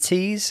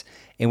 80s?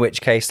 In which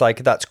case,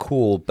 like, that's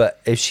cool,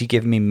 but is she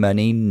giving me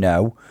money?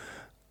 No.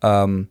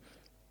 I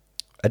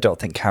don't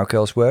think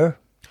cowgirls were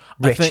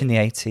rich in the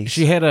 80s.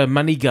 She had a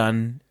money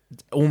gun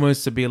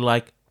almost to be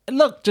like,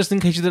 Look, just in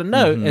case you didn't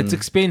know, it's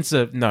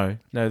expensive. No,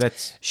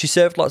 that's... She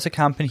served lots of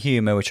camp and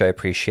humour, which I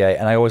appreciate,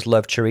 and I always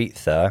love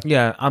Charitha.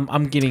 Yeah,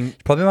 I'm getting...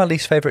 Probably my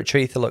least favourite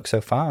Charitha look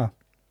so far.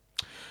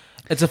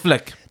 It's a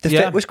flick. The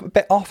fit was a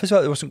bit off as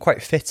well. It wasn't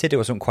quite fitted. It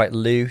wasn't quite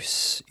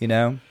loose, you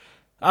know?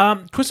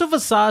 Christopher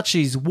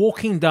Versace's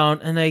walking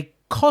down in a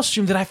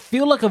costume that I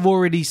feel like I've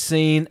already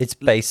seen. It's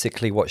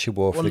basically what she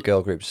wore for the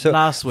girl group. So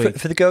last week.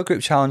 For the girl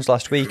group challenge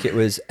last week, it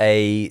was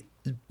a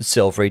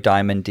silvery,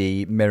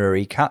 diamondy,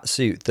 mirrory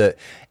catsuit that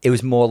it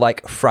was more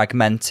like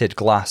fragmented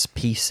glass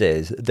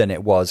pieces than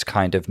it was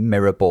kind of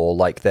mirror ball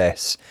like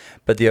this.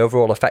 But the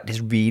overall effect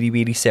is really,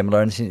 really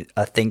similar, and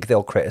I think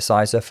they'll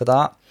criticise her for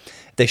that.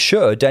 They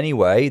should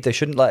anyway. They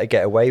shouldn't let her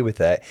get away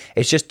with it.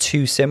 It's just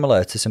too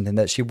similar to something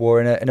that she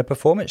wore in a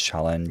performance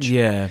challenge.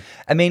 Yeah.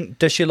 I mean,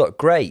 does she look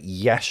great?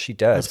 Yes, she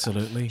does.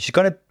 Absolutely. She's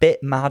gone a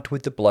bit mad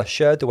with the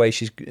blusher, the way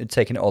she's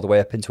taken it all the way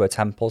up into her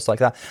temples like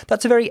that.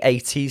 That's a very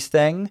 80s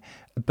thing,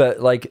 but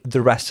like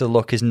the rest of the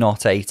look is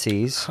not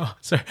 80s. Oh,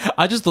 sorry.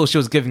 I just thought she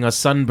was giving us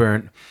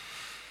sunburn.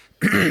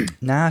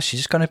 Nah, she's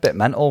just gone a bit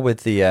mental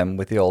with the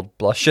old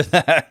blusher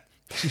there.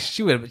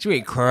 She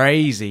went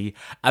crazy.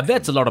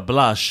 That's a lot of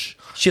blush.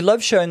 She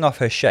loves showing off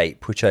her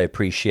shape, which I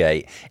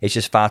appreciate. It's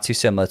just far too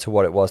similar to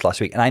what it was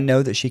last week. And I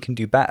know that she can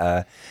do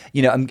better.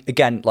 You know,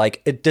 again,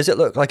 like, does it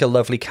look like a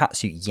lovely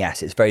catsuit?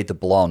 Yes, it's very the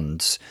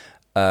blondes.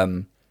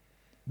 But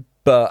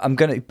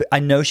I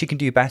know she can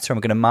do better.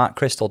 I'm going to mark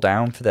Crystal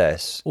down for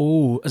this.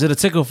 Oh, is it a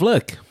tick or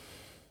flick?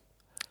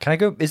 Can I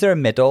go? Is there a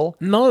middle?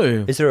 No.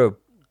 Is there a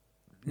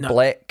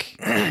blick?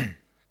 Ugh.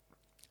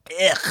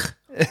 Yeah.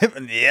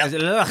 That's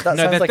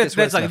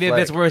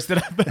worse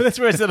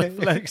than a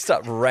flick.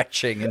 Stop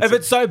retching. If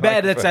it's so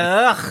bad, it's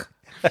ugh.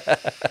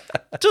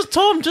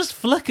 Just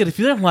flick it. If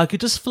you don't like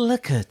it, just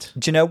flick it.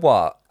 Do you know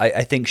what?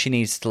 I think she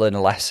needs to learn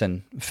a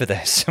lesson for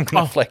this. I'm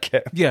going to flick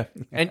it. Yeah,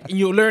 and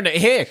you'll learn it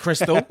here,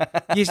 Crystal.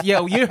 Yes,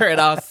 yeah, you heard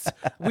us.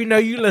 We know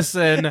you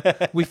listen.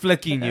 We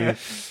flicking you.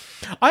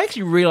 I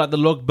actually really like the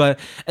look, but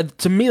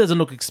to me, it doesn't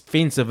look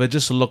expensive. It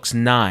just looks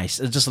nice.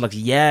 It just looks,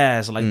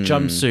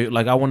 jumpsuit.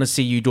 Like, I want to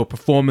see you do a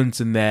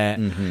performance in there.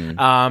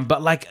 Mm-hmm.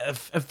 But, like,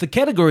 if the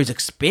category is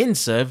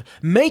expensive,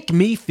 make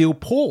me feel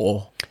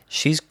poor.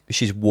 She's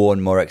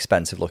worn more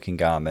expensive looking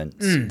garments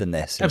than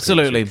this.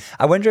 Absolutely.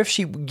 I wonder if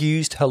she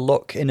used her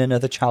look in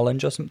another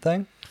challenge or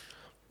something.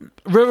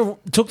 River,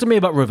 talk to me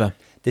about River.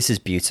 This is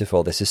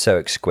beautiful. This is so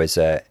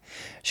exquisite.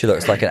 She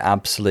looks like an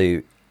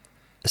absolute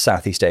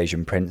Southeast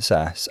Asian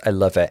princess. I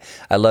love it.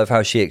 I love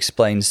how she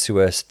explains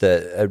to us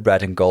that a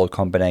red and gold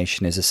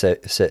combination is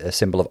a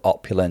symbol of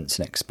opulence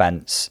and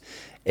expense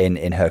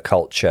in her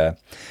culture.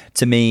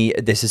 To me,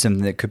 this is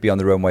something that could be on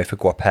the runway for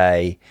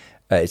Guapé.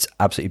 It's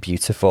absolutely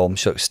beautiful.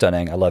 She looks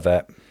stunning. I love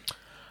it.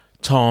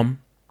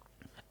 Tom,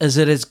 is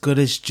it as good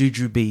as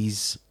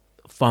Jujubee's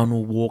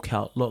final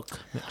walkout look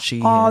that she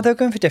had? They're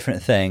going for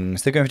different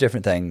things.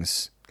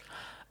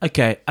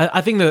 Okay,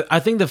 I think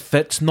the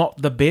fit's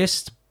not the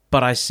best,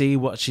 but I see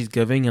what she's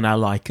giving and I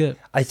like it.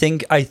 I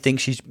think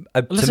she's...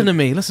 Listen to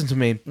me.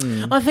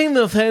 I think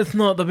the fit's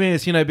not the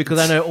best, because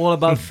I know all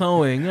about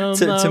sewing.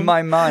 To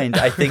my mind,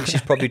 I think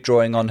she's probably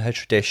drawing on her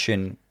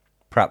tradition,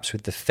 perhaps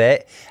with the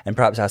fit, and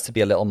perhaps has to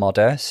be a little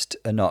modest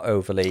and not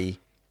overly...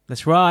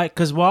 That's right,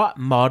 because what?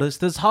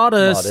 Modest is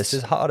hottest. Modest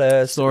is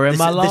hottest. Story of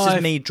my life. This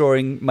is me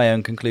drawing my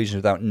own conclusions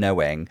without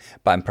knowing,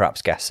 but I'm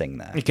perhaps guessing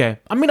there. Okay.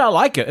 I mean, I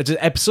like it. It's an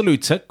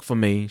absolute tick for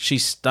me.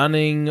 She's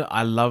stunning.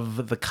 I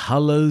love the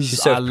colours.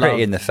 She's so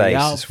pretty in the face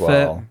as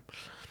well.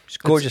 She's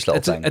a gorgeous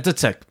little thing. It's a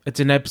tick.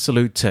 It's an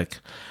absolute tick.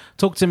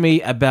 Talk to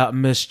me about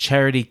Miss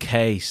Charity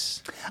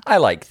Kase. I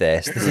like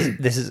this.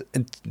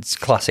 It's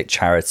classic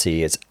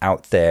Charity. It's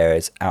out there.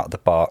 It's out of the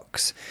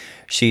box.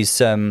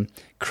 She's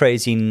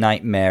crazy,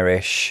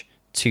 nightmarish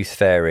tooth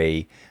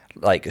fairy,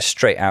 like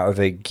straight out of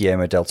a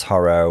Guillermo del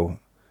Toro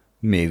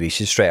movie.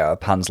 She's straight out of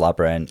Pan's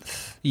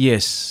Labyrinth.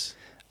 Yes.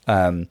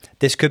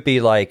 This could be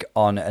like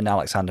on an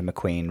Alexander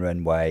McQueen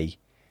runway.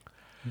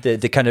 The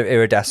kind of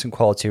iridescent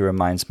quality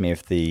reminds me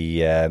of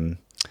the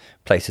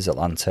Places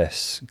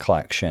Atlantis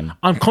collection.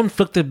 I'm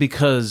conflicted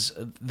because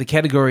the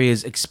category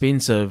is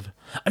expensive.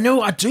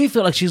 I do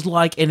feel like she's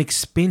like an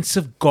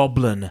expensive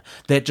goblin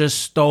that just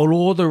stole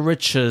all the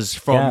riches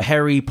from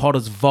Harry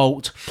Potter's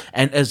vault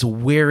and is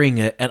wearing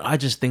it. And I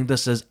just think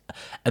this is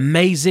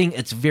amazing.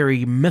 It's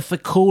very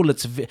mythical.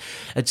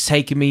 It's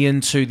taking me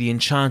into the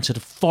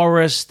enchanted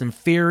forest and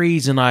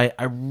fairies, and I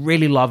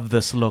really love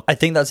this look. I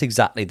think that's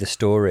exactly the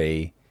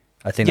story.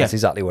 I think that's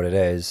exactly what it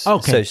is.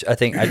 Okay. So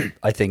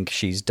I think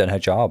she's done her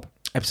job.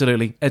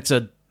 Absolutely. It's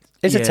a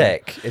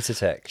tick. It's a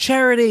tick.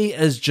 Charity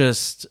is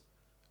just...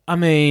 I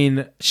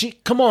mean,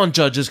 come on,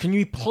 judges, can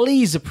you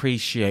please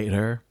appreciate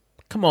her?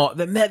 Come on,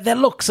 that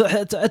looks,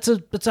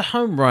 it's a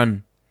home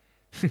run.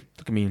 Look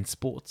at me in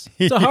sports.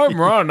 It's a home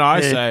run, I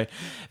say.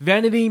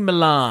 Vanity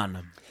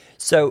Milan.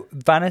 So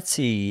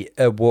Vanity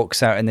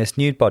walks out in this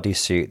nude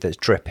bodysuit that's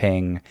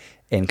dripping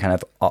in kind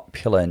of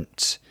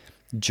opulent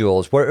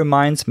Jules. What it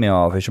reminds me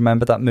of is,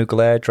 remember that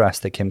Mugler dress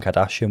that Kim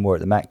Kardashian wore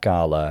at the Met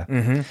Gala?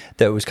 Mm-hmm.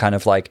 That was kind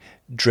of like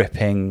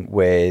dripping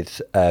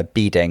with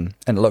beading,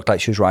 and it looked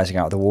like she was rising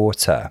out of the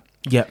water.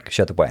 Yeah.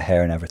 She had the wet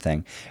hair and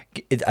everything.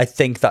 I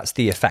think that's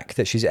the effect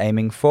that she's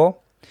aiming for.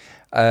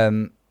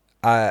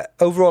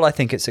 Overall, I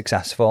think it's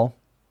successful.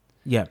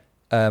 Yeah.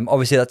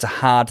 Obviously, that's a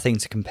hard thing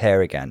to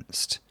compare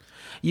against.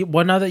 Yeah,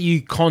 well, now that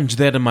you conjure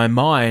that in my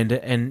mind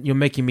and you're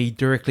making me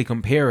directly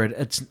compare it,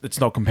 it's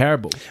not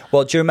comparable.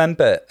 Well, do you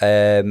remember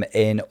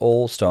in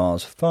All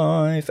Stars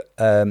 5,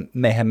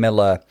 Mayhem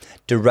Miller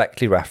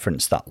directly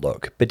referenced that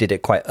look, but did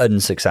it quite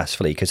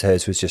unsuccessfully because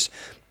hers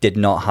did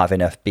not have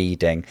enough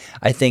beading.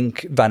 I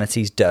think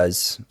Vanity's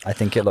does. I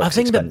think it looks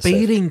expensive. The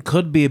beading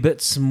could be a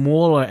bit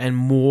smaller and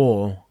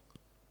more.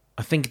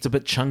 I think it's a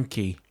bit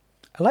chunky.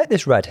 I like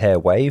this red hair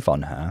wave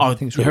on her. I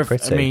think it's really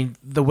pretty. I mean,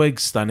 the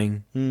wig's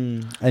stunning.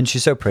 And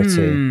she's so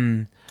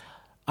pretty.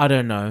 I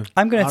don't know.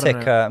 I'm going to take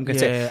her. I'm going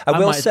to take. I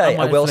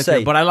will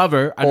say. But I love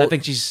her, and I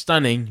think she's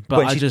stunning.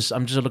 But I'm just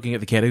looking at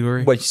the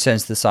category. When she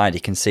turns to the side,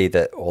 you can see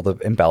that all the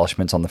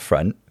embellishments on the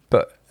front,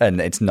 and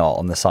it's not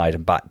on the side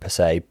and back per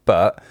se.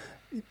 But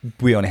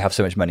we only have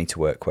so much money to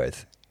work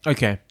with.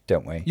 Okay,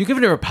 don't we? You're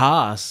giving her a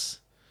pass.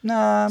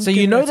 Nah. So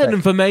you know that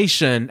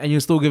information, and you're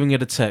still giving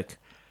it a tick.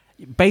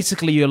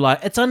 Basically, you're like,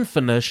 it's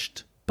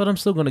unfinished, but I'm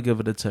still going to give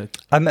it a tick.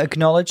 I'm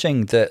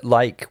acknowledging that,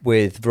 like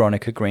with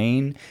Veronica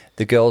Green,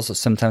 the girls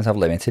sometimes have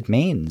limited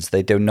means.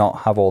 They do not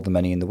have all the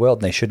money in the world,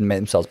 and they shouldn't make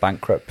themselves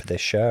bankrupt for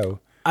this show.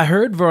 I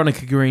heard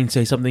Veronica Green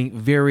say something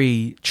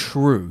very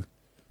true.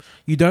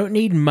 You don't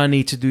need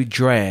money to do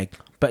drag,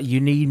 but you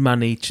need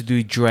money to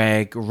do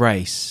Drag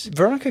Race.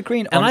 Veronica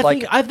Green, and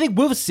I think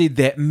we've said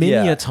that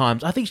many a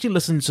times. I think she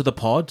listens to the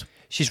pod.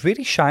 She's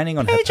really shining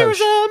on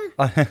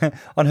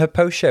her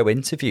post-show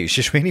interview.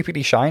 She's really,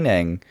 really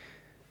shining.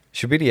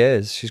 She really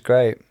is. She's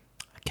great.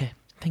 Okay,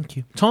 thank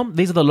you. Tom,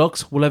 these are the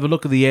looks. We'll have a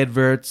look at the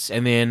adverts,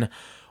 and then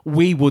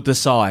we will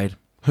decide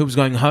who's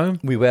going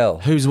home. We will.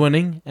 Who's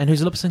winning, and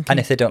who's lip-syncing. And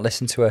if they don't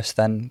listen to us,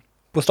 then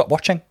we'll stop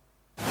watching.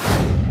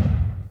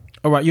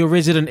 All right, your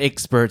resident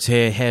experts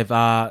here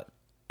have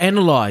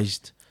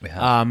analysed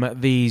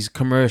these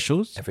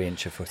commercials. Every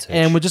inch of footage.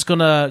 And we're just going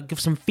to give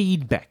some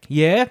feedback,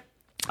 yeah?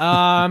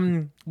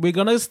 We're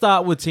gonna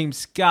start with Team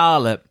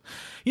Scarlet.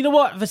 You know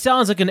what? If it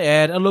sounds like an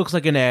ad, it looks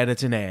like an ad.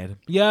 It's an ad.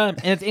 Yeah.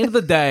 And at the end of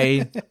the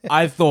day,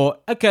 I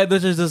thought, okay,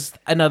 this is just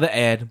another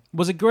ad.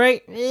 Was it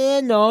great?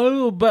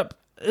 No. But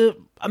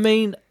I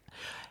mean,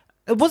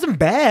 it wasn't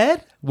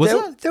bad. Was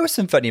it? There were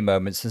some funny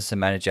moments and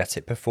some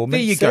energetic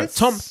performances. There you go,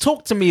 Tom.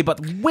 Talk to me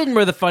about when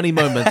were the funny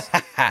moments.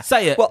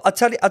 Say it. Well, I'll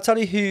tell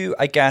you who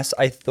I guess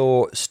I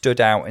thought stood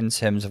out in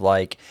terms of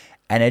like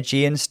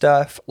energy and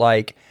stuff.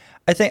 Like,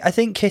 I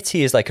think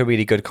Kitty is like a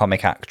really good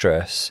comic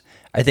actress.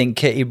 I think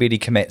Kitty really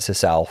commits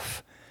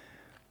herself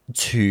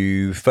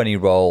to funny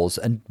roles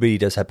and really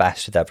does her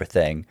best with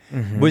everything.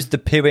 Mm-hmm. Was the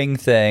pooing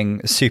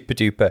thing super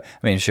duper?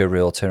 I mean, she'll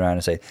real turn around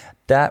and say,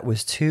 that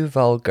was too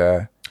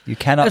vulgar. You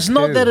cannot It's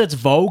not that it's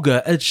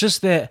vulgar. It's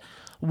just that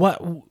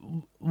why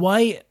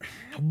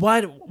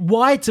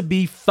to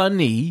be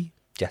funny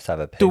just have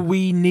a poo. Do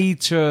we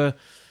need to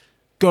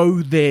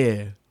go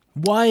there?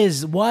 Why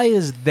is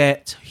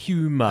that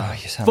humor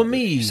for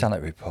me? You sound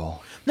like RuPaul.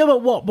 No,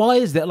 but why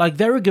is that? Like,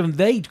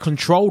 they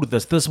controlled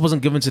this. This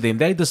wasn't given to them.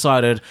 They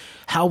decided,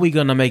 how are we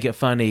going to make it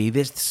funny?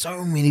 There's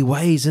so many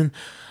ways. And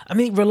I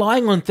mean,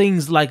 relying on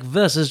things like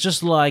this is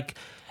just like,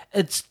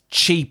 it's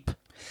cheap.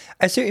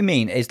 I see what you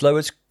mean. It's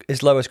lowest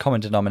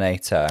common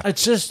denominator.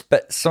 It's just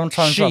But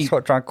sometimes cheap. That's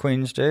what drag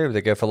queens do.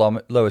 They go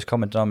for lowest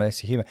common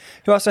denominator humor.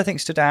 Who else I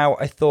think stood out?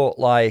 I thought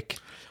like...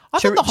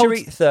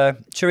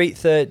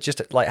 Charitha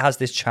just like has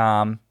this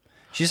charm.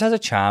 She just has a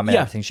charm in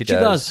everything she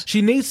does.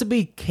 She needs to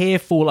be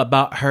careful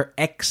about her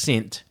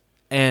accent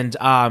and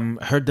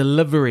her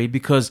delivery,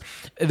 because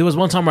there was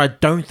one time where I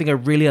don't think I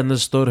really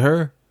understood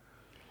her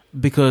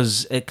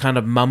because it kind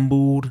of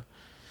mumbled.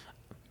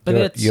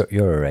 But you're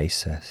a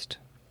racist.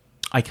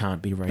 I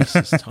can't be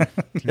racist, Tom.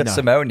 No.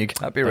 Simone, you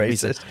can't be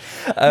racist.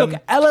 Look,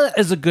 Ella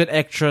is a good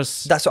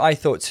actress. That's what I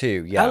thought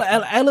too,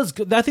 yeah. Ella's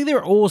good. I think they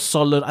were all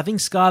solid. I think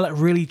Scarlett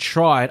really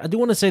tried. I do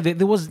want to say that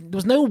there was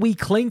no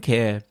weak link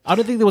here. I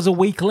don't think there was a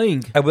weak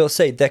link. I will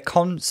say their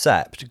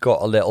concept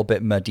got a little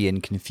bit muddy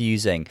and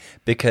confusing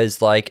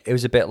because like it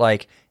was a bit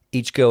like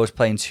each girl was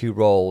playing two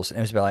roles, and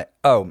it was a bit like,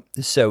 oh,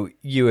 so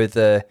you were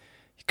the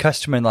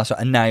customer in the last one,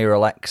 and now you're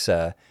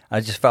Alexa. And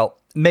I just felt...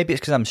 Maybe it's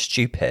because I'm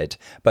stupid,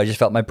 but I just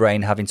felt my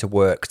brain having to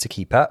work to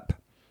keep up.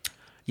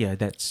 Yeah,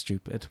 that's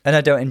stupid. And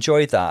I don't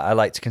enjoy that. I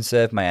like to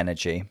conserve my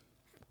energy.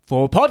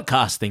 For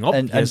podcasting,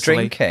 obviously. And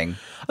drinking.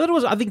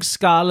 I think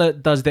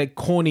Scarlett does that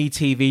corny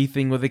TV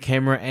thing with the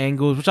camera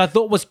angles, which I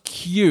thought was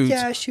cute.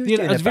 Yeah, she was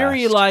doing it's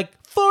very like,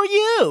 for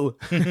you.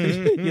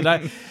 You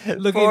know,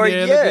 looking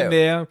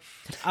there.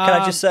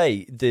 Can I just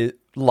say, the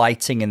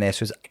lighting in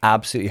this was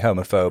absolutely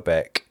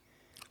homophobic.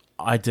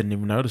 I didn't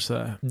even notice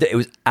that. It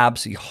was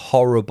absolutely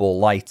horrible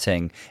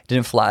lighting. It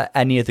didn't flatter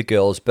any of the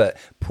girls, but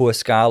poor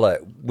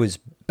Scarlett was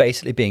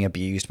basically being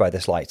abused by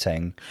this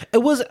lighting. It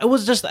was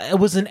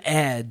an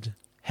ad.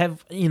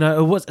 have,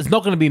 it's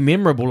not going to be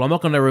memorable. I'm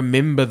not going to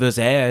remember this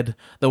ad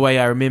the way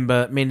I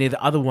remember many of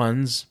the other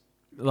ones.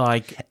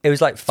 Like, it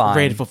was like fine.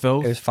 Red for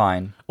Phil. It was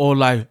fine. Or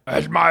like,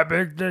 it's my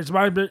big, there's so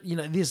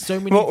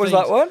many What things. was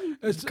that one?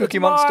 Cookie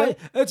Monster?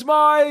 It's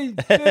my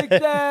big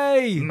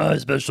day. My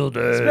special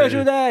day.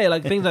 Special day.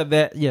 Like things like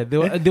that. Yeah,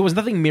 there was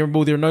nothing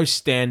memorable. There were no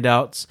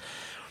standouts.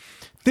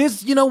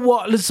 There's, you know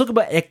what? Let's talk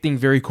about acting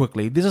very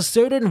quickly. There's a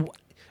certain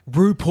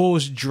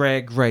RuPaul's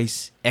Drag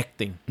Race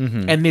acting.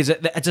 Mm-hmm. And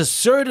it's a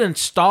certain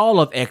style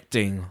of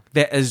acting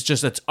that is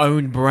just its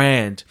own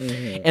brand.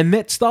 Mm-hmm. And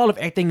that style of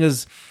acting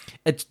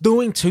it's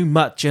doing too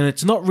much, and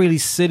it's not really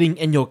sitting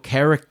in your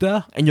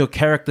character and your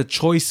character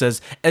choices.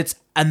 It's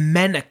a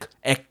manic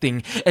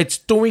acting. It's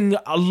doing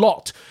a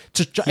lot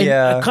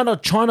and kind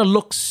of trying to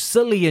look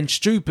silly and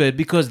stupid,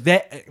 because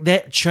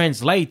that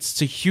translates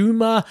to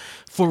humor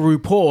for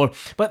RuPaul.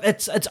 But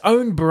it's its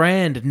own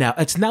brand now.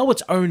 It's now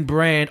its own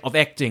brand of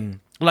acting.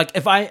 Like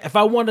if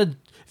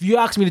you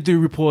ask me to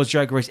do RuPaul's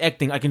Drag Race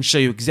acting, I can show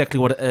you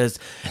exactly what it is.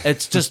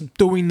 It's just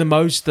doing the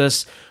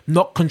mostest,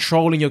 not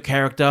controlling your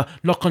character,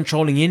 not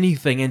controlling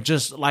anything, and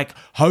just like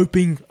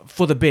hoping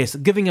for the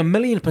best, giving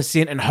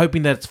 1,000,000% and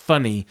hoping that it's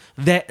funny.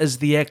 That is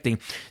the acting.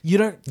 You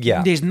don't.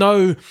 Yeah. There's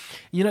no.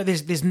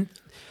 There's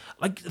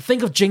like,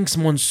 think of Jinx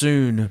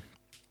Monsoon.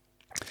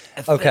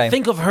 Okay.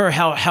 Think of her,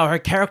 how her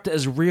character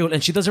is real,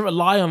 and she doesn't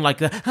rely on like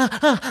the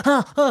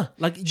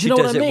like. You know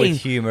what I mean? She does it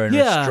with humor and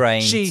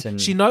restraint,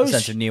 and she knows, a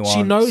sense of nuance.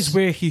 She knows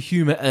where her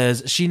humor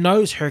is. She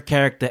knows her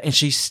character, and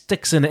she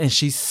sticks in it, and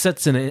she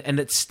sits in it, and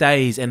it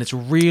stays, and it's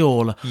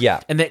real.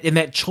 Yeah, and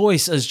that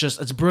choice is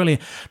it's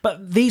brilliant.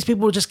 But these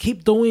people just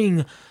keep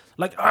doing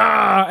like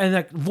and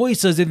like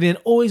voices, and then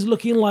always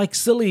looking like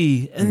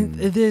silly, and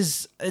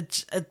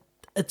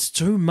it's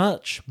too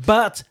much.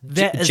 But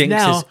that is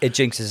now...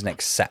 Jinx is an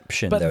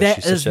exception, but though.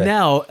 That is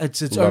now...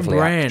 It's its own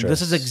brand. Actress.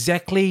 This is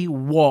exactly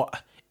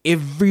what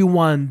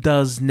everyone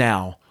does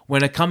now.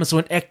 When it comes to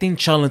an acting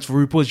challenge for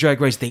RuPaul's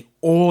Drag Race, they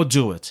all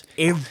do it.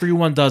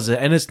 Everyone does it.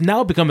 And it's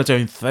now become its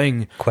own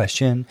thing.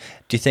 Question.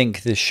 Do you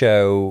think the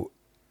show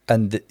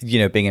and,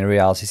 being in a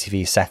reality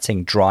TV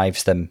setting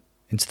drives them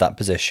into that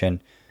position?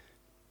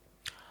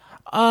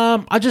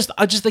 I just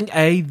think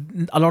a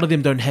lot of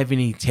them don't have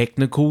any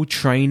technical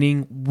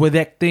training with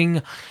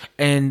acting,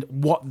 and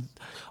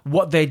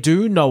what they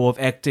do know of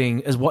acting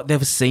is what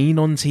they've seen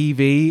on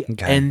TV,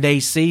 and they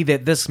see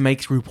that this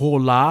makes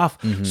RuPaul laugh,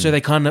 so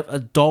they kind of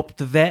adopt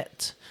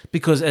that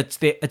because it's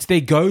their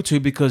go-to,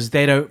 because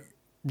they don't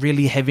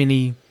really have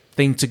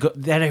anything to go,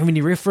 they don't have any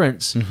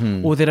reference,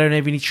 or they don't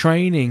have any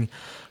training.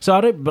 So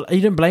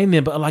you don't blame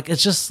them, but like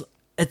it's just.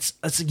 It's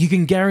you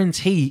can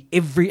guarantee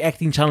every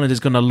acting challenge is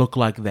going to look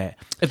like that.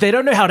 If they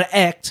don't know how to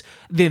act,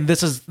 then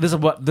this is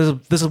what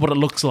it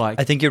looks like.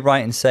 I think you're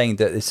right in saying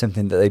that it's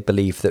something that they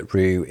believe that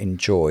Ru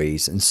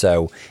enjoys, and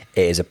so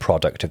it is a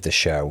product of the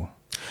show.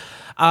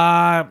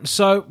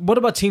 So what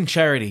about Team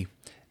Charity?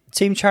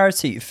 Team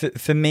Charity,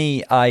 for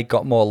me, I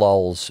got more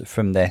lols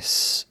from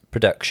this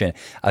production.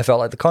 I felt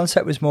like the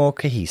concept was more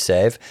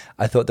cohesive.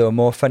 I thought there were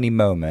more funny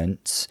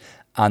moments.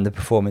 And the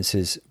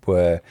performances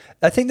were...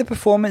 I think the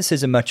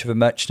performances are much of a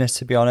muchness,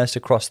 to be honest,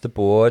 across the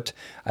board.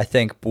 I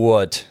think,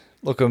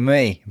 look at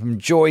me, I'm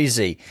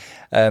Joyzy.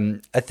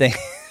 I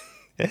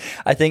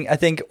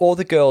think all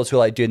the girls were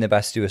like doing their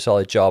best to do a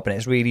solid job, and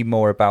it's really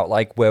more about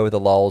like where were the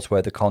lols, where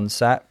were the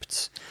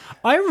concepts.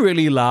 I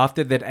really laughed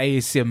at that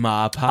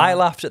ASMR part. I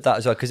laughed at that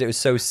as well because it was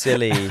so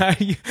silly. I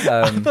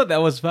thought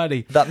that was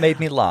funny. That made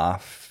me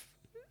laugh.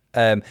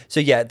 So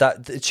yeah,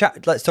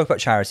 let's talk about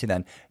Charity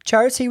then.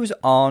 Charity was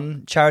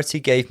on. Charity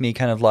gave me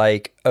kind of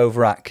like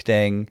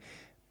overacting.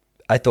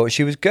 I thought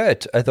she was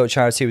good. I thought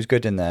Charity was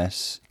good in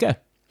this. Okay.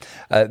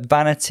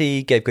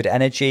 Vanity gave good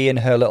energy in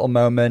her little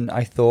moment.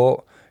 I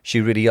thought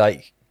she really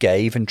like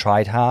gave and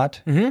tried hard.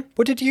 Mm-hmm.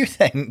 What did you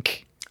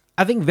think?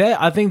 I think they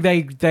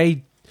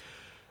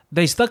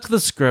stuck to the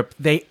script.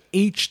 They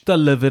each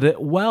delivered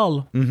it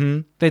well.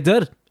 Mm-hmm. They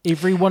did.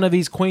 Every one of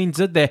these queens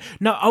did there.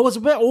 Now, I was a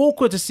bit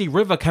awkward to see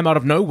River come out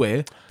of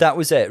nowhere. That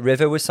was it.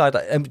 River was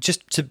sidelined.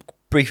 Just to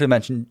briefly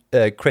mention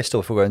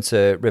Crystal before going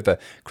to River.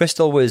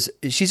 Crystal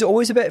she's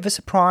always a bit of a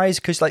surprise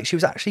because like she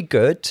was actually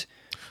good.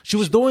 She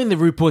was doing the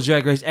RuPaul's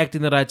Drag Race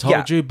acting that I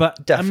told you,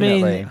 but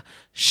definitely. I mean,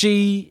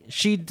 she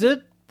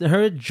did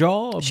her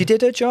job. She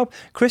did her job.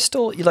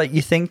 Crystal,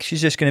 you think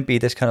she's just going to be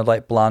this kind of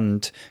like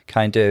bland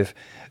kind of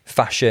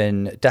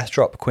fashion death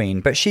drop queen,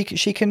 but she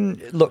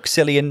can look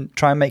silly and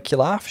try and make you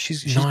laugh.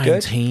 She's 19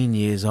 good. 19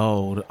 years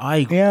old.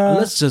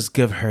 Let's just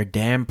give her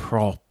damn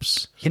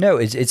props.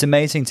 It's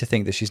amazing to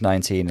think that she's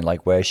 19 and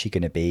like where's she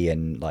going to be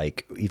in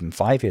like even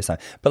 5 years time.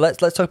 But let's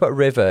talk about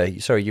River.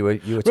 Sorry, you were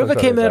talking about River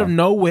came out of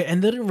nowhere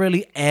and didn't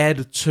really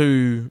add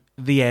to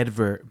the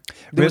advert.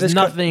 There was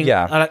nothing.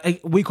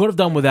 We could have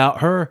done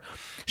without her.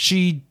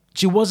 She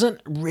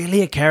wasn't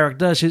really a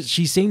character.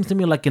 She seems to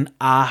me like an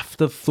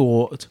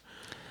afterthought.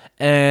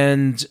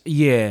 And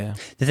yeah,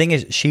 the thing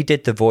is, she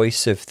did the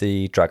voice of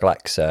the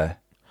Draglexa.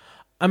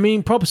 I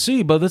mean, props to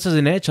you, but this is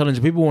an air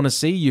challenge. People want to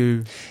see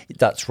you.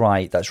 That's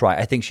right.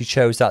 I think she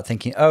chose that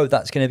thinking, oh,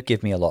 that's going to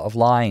give me a lot of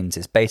lines.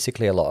 It's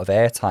basically a lot of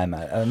airtime.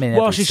 I mean,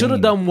 well, she should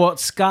have done what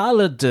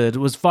Scarlett did,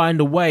 was find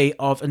a way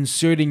of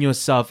inserting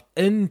yourself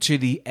into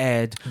the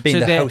ad. Being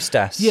the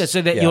hostess. Yeah,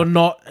 so that you're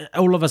not,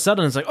 all of a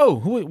sudden, it's like, oh,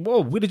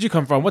 whoa, where did you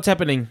come from? What's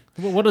happening?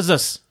 What is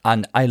this?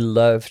 And I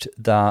loved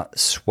that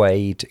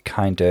suede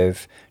kind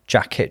of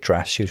jacket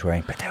dress she was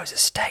wearing, but there was a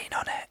stain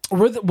on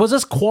it. Was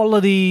this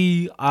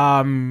quality...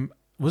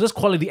 Was this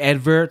quality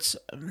adverts?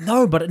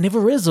 No, but it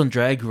never is on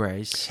Drag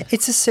Race.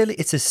 It's silly.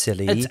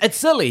 It's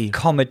silly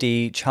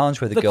comedy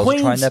challenge where the girls are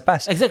trying their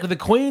best. Exactly, the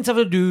queens have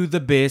to do the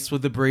best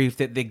with the brief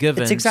that they're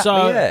given. It's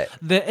exactly it.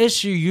 The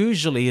issue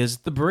usually is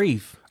the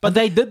brief, but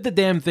they did the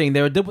damn thing.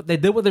 They did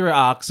what they were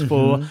asked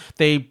for.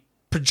 They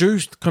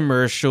produced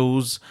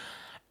commercials.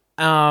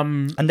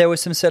 And there were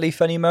some silly,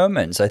 funny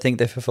moments. I think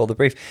they fulfilled the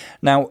brief.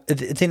 Now, the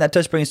thing that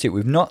does bring us to it,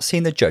 we've not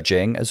seen the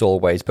judging as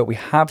always, but we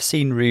have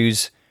seen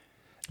Rue's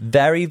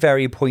very,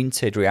 very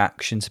pointed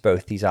reaction to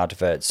both these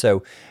adverts.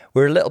 So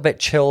we're a little bit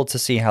chilled to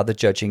see how the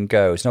judging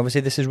goes. And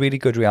obviously this is really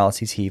good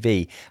reality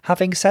TV.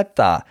 Having said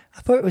that,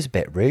 I thought it was a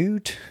bit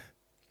rude.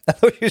 I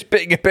thought she was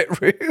being a bit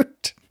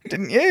rude.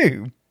 Didn't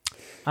you?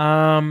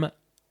 No.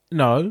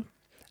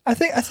 I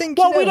think.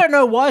 Well, we don't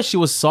know why she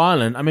was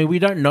silent. I mean, we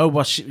don't know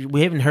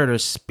we haven't heard her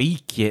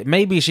speak yet.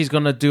 Maybe she's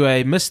going to do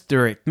a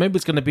misdirect. Maybe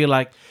it's going to be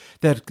like,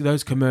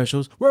 those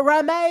commercials were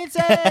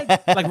amazing.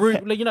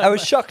 I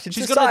was shocked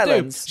into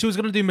silence. She was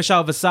going to do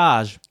Michelle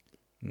Visage.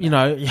 No. You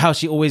know, how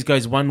she always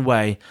goes one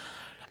way.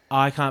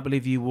 I can't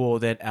believe you wore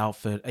that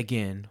outfit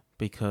again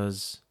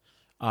because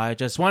I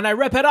just want to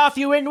rip it off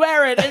you and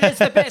wear it. And it's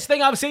the best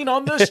thing I've seen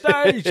on the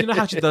stage. You know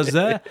how she does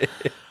that?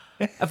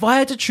 If I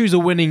had to choose a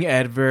winning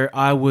advert,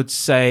 I would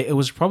say it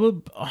was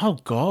probably... Oh,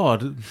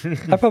 God.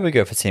 I'd probably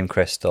go for Team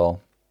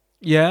Crystal.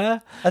 Yeah,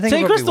 I think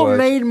Team Crystal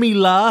made me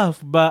laugh,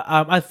 but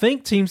I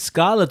think Team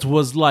Scarlett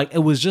was like, it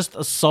was just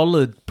a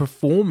solid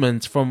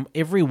performance from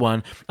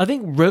everyone. I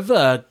think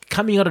River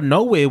coming out of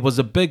nowhere was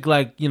a big,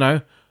 like, you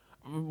know,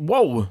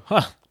 whoa,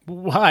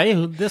 why?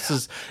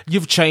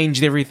 You've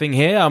changed everything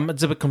here.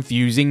 It's a bit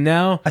confusing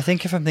now. I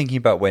think if I'm thinking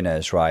about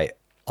winners, right,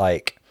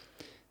 like,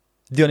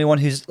 the only one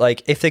who's,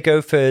 like, if they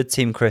go for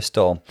Team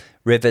Crystal,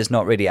 River's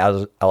not really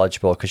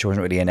eligible because she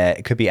wasn't really in it.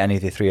 It could be any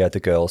of the three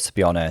other girls, to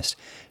be honest.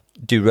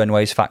 Do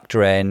runways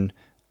factor in?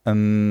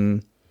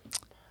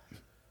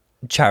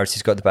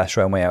 Charity's got the best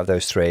runway out of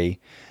those three.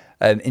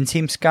 In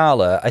Team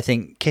Scarlett, I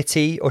think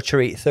Kitty or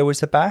Charitha was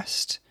the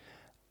best.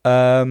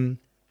 And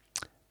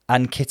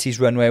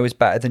Kitty's runway was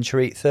better than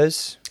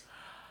Charitha's.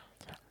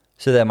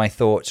 So they're my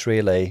thoughts,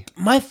 really.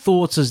 My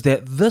thoughts is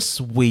that this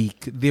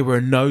week there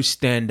were no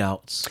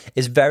standouts.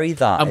 It's very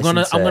that. I'm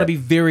gonna be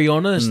very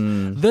honest.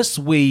 This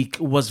week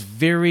was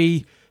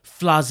very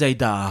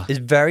flazé-da. It's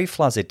very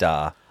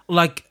flazé-da.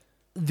 Like,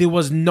 there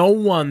was no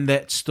one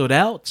that stood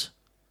out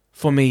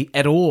for me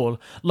at all.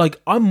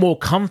 Like, I'm more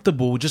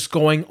comfortable just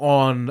going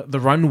on the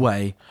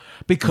runway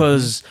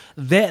because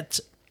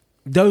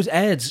those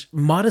ads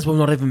might as well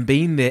not even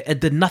been there. It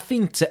did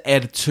nothing to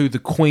add to the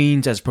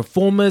queens as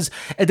performers.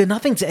 It did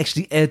nothing to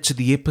actually add to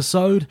the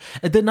episode.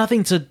 It did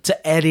nothing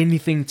to add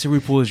anything to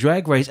RuPaul's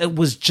Drag Race. It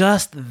was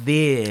just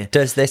there.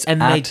 Does this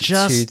add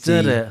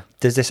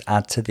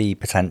to the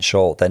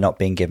potential they're not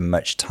being given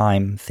much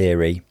time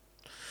theory?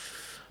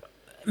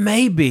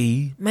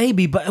 Maybe,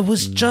 but it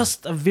was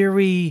just a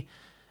very,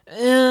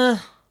 it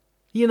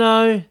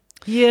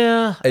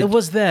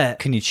was that.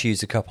 Can you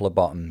choose a couple of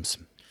bottoms?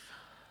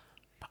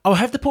 I'll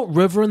have to put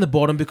River in the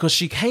bottom because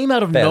she came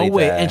out of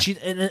nowhere and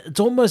it's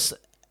almost,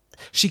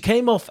 she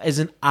came off as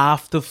an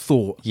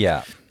afterthought.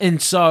 Yeah. And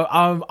so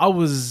I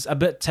was a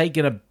bit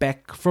taken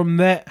aback from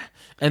that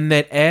and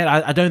that ad.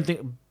 I don't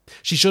think...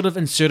 She should have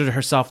inserted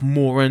herself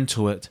more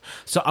into it.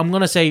 So I'm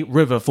going to say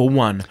River for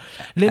one.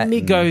 Let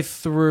me go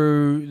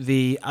through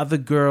the other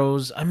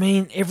girls. I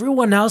mean,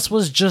 everyone else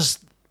was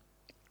just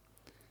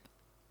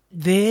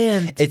there.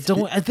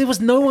 There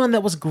was no one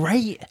that was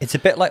great. It's a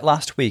bit like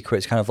last week where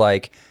it's kind of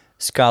like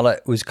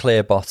Scarlett was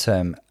clear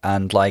bottom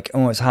and like,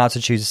 it's hard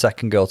to choose a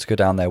second girl to go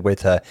down there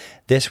with her.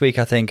 This week,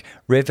 I think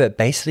River,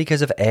 basically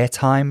because of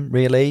airtime,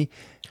 really,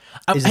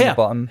 is in the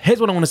bottom. Here's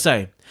what I want to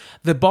say.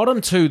 The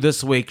bottom two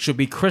this week should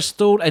be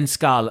Crystal and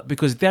Scarlett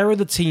because they're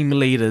the team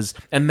leaders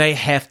and they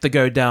have to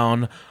go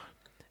down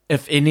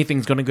if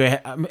anything's going to go...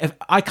 If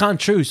I can't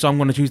choose, so I'm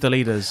going to choose the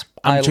leaders.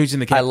 I'm choosing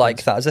the captains. I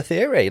like that as a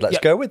theory. Let's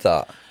go with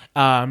that.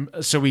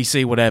 So we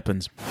see what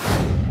happens.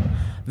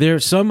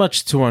 There's so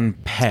much to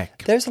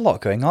unpack. There's a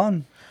lot going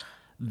on.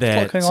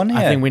 That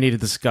I think we need to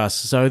discuss.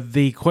 So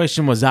the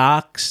question was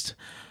asked...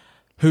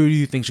 Who do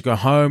you think should go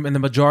home? And the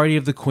majority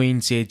of the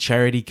queens said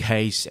Charity,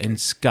 Case, and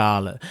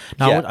Scarlett.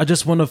 Now, I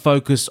just want to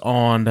focus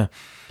on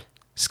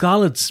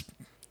Scarlett's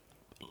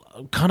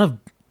kind of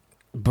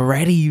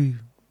bratty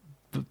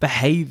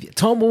behavior.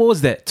 Tom, what was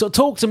that?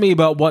 Talk to me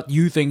about what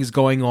you think is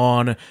going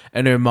on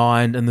in her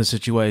mind in the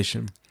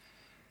situation.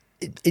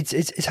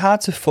 It's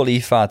hard to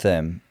fully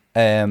fathom.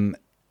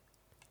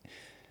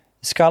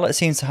 Scarlett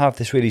seems to have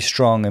this really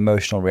strong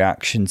emotional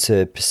reaction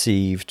to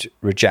perceived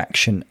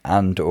rejection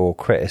and or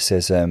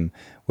criticism,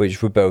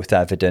 which were both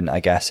evident, I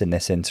guess, in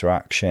this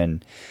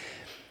interaction.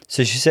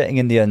 So she's sitting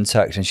in the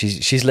Untucked and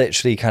she's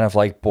literally kind of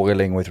like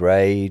boiling with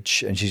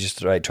rage, and she's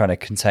just like trying to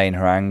contain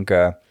her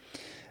anger.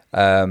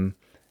 And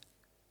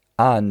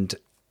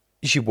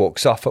she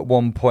walks off at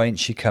one point.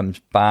 She comes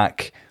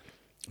back.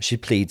 She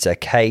pleads her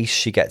case.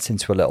 She gets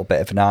into a little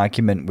bit of an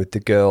argument with the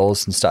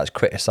girls and starts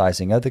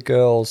criticizing other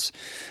girls.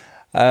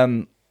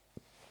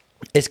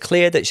 It's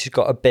clear that she's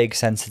got a big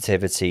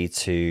sensitivity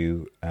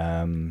to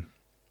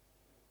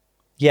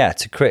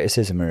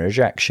criticism and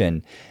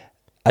rejection.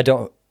 I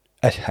don't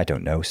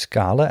know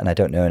Scarlett, and I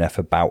don't know enough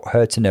about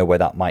her to know where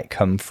that might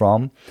come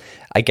from.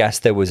 I guess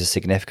there was a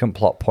significant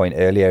plot point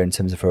earlier in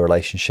terms of her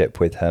relationship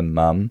with her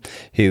mum,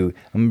 who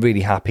I'm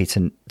really happy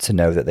to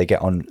know that they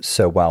get on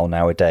so well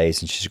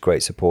nowadays, and she's a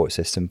great support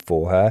system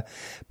for her.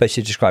 But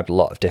she described a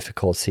lot of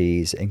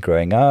difficulties in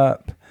growing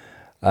up,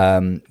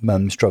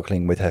 mum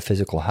struggling with her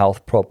physical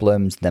health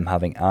problems, them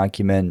having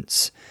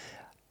arguments.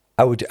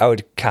 I would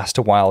cast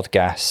a wild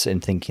guess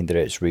in thinking that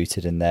it's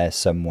rooted in there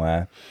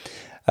somewhere.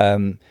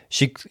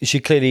 She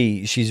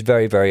clearly, she's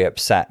very, very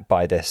upset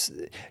by this.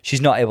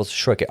 She's not able to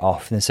shrug it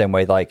off in the same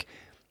way like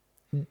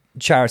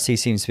Charity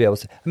seems to be able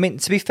to. I mean,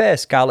 to be fair,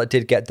 Scarlett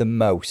did get the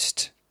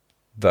most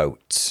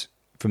votes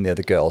from the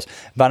other girls.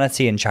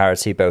 Vanity and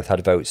Charity both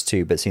had votes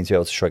too, but seem to be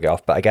able to shrug it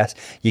off. But I guess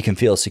you can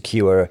feel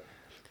secure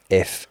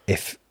if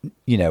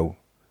you know,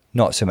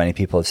 not so many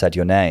people have said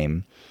your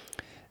name.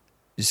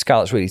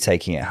 Scarlett's really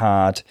taking it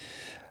hard.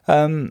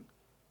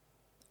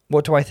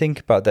 What do I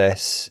think about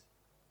this?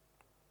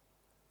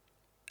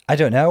 I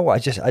don't know. I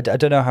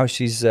don't know how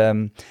she's.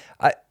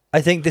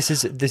 I think this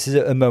is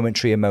a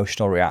momentary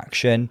emotional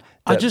reaction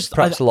that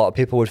perhaps a lot of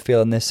people would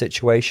feel in this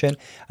situation,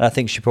 and I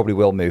think she probably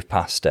will move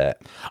past it.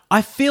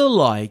 I feel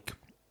like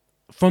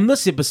from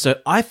this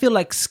episode,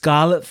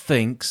 Scarlett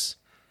thinks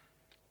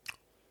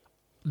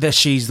that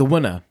she's the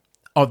winner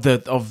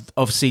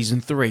of season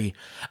 3,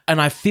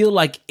 and I feel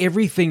like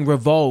everything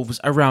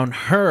revolves around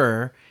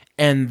her.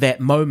 And that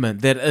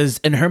moment that is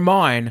in her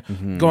mind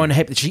going to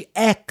happen. She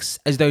acts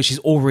as though she's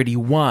already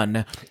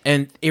won,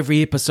 and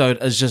every episode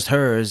is just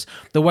hers.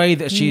 The way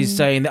that she's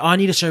saying that I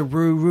need to show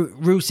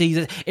Rue sees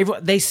it.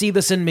 They see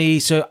this in me,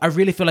 so I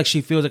really feel like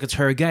she feels like it's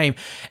her game,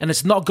 and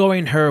it's not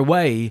going her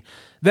way.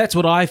 That's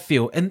what I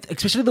feel, and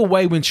especially the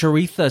way when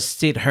Charitha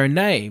said her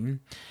name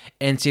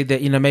and said that,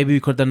 you know, maybe we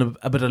could have done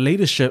a bit of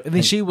leadership. And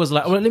then she was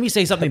like, well, let me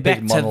say something back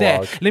to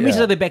that. Let me say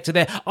something back to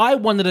that. I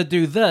wanted to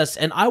do this,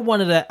 and I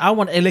want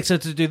Alexa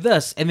to do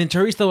this. And then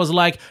Teresa was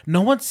like,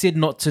 no one said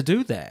not to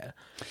do that.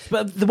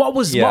 But what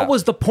was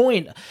the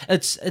point?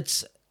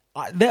 It's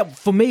that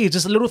for me,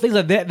 just little things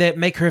like that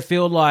make her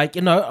feel like,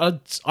 you know,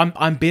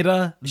 I'm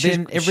better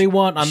than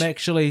everyone. I'm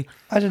actually.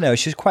 I don't know.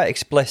 She's quite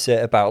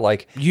explicit about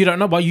like you don't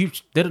know, but you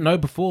didn't know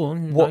before.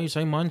 Now you're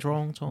saying mine's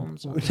wrong, Tom.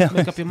 So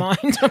make up your mind.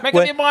 Make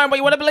up your mind what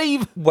you want to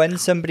believe. When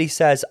somebody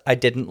says, "I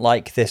didn't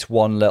like this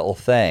one little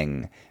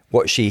thing,"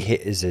 what she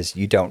hits is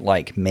 "you don't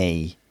like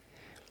me,"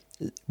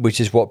 which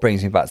is what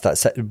brings me back to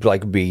that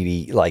like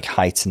really like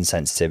heightened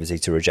sensitivity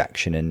to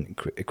rejection and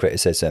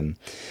criticism.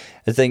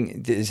 I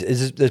think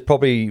there's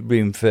probably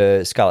room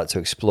for Scarlett to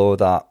explore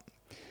that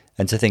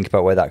and to think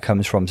about where that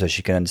comes from, so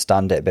she can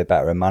understand it a bit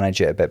better and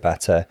manage it a bit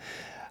better.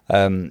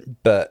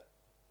 But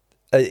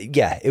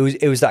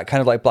it was that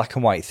kind of like black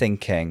and white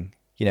thinking,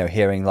 you know,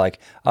 hearing like,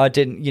 I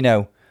didn't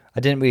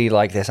really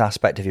like this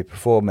aspect of your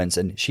performance,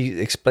 and she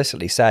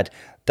explicitly said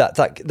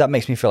that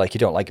makes me feel like you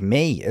don't like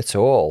me at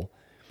all.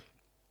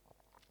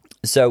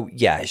 So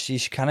yeah, she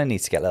kind of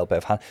needs to get a little bit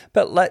of hand.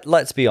 But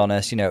let's be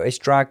honest, you know, it's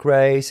Drag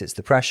Race, it's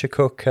the pressure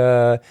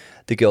cooker.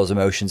 The girls'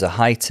 emotions are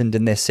heightened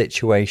in this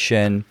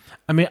situation.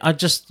 I mean, I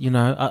just, you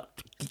know,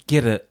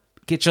 get it.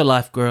 Get your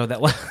life, girl. That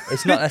way.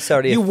 It's not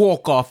necessarily you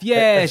walk off.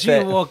 Yeah,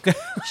 she walk.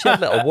 She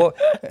had a little walk.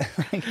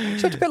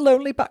 She looked a bit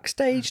lonely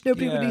backstage.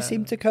 Nobody really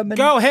seemed to come and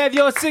go have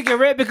your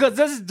cigarette because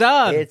this is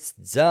done. It's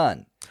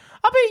done.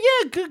 I mean,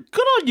 yeah,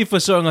 good on you for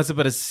showing us a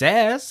bit of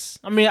sass.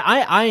 I mean,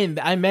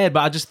 I'm mad, but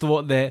I just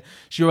thought that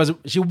she wasn't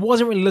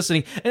really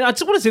listening. And I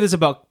just want to say this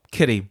about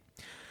Kitty.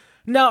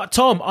 Now,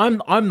 Tom,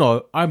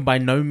 I'm by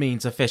no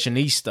means a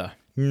fashionista.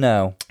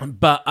 No,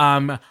 but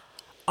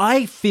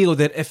I feel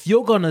that if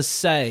you're gonna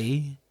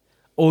say,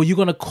 or you're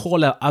gonna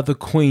call out other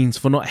queens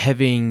for not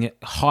having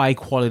high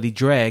quality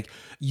drag,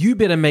 you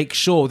better make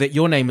sure that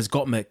your name is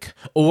Gottmik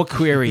or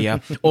Aquaria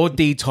or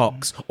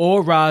Detox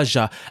or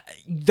Raja.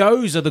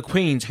 Those are the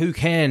queens who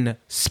can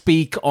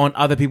speak on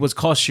other people's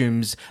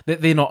costumes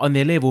that they're not on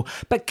their level.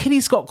 But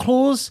Kitty Scott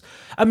Claus,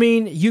 I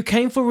mean, you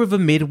came for River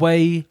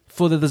Medway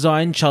for the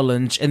design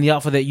challenge, and the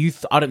outfit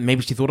that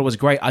maybe she thought it was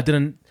great. I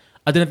didn't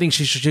think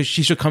she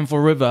should come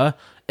for River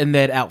in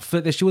that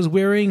outfit that she was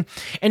wearing.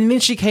 And then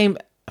she came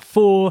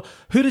for,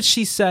 who did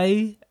she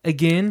say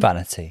again?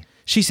 Vanity.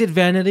 She said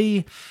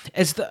Vanity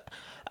as the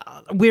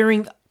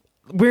wearing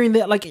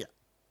that, like,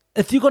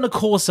 if you're going to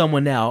call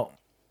someone out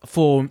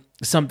for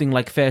something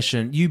like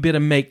fashion, you better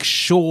make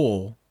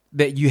sure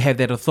that you have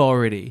that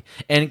authority.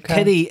 And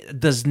Kitty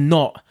does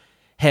not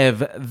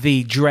have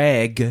the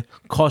drag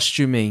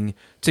costuming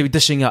to be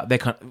dishing up that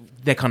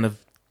kind of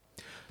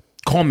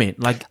comment.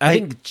 Like I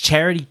think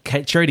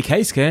Charity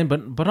Case can,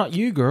 but not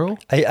you, girl.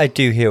 I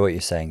do hear what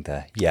you're saying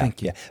there. Yeah,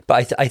 Thank you. yeah.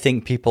 But I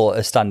think people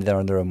are standing there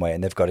on their own way,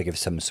 and they've got to give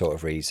some sort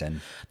of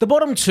reason. The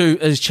bottom two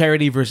is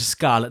Charity versus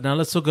Scarlett. Now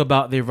let's talk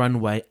about their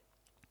runway.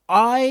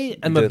 I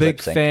am a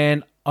big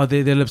fan of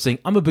their lip sync.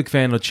 I'm a big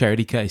fan of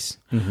Charity Case,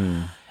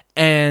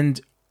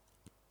 and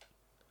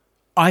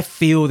I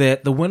feel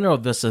that the winner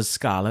of this is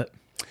Scarlett.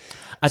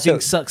 I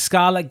think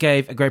Scarlett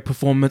gave a great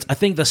performance. I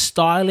think the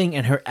styling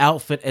and her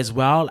outfit as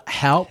well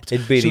helped.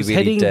 It really, she was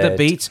really hitting did. the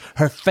beats.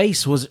 Her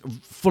face was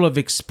full of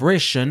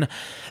expression.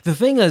 The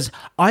thing is,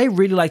 I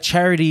really like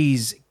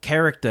Charity's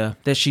character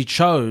that she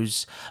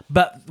chose,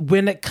 but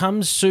when it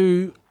comes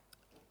to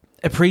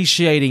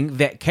appreciating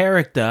that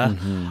character,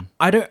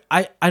 I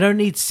don't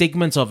need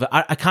segments of it.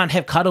 I can't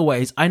have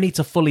cutaways. I need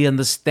to fully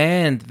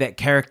understand that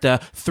character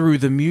through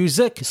the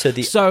music.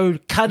 So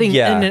cutting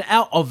in and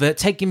out of it,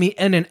 taking me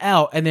in and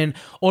out, and then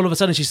all of a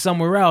sudden she's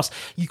somewhere else,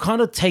 you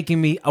kind of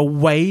taking me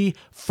away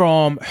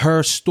from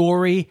her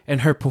story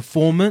and her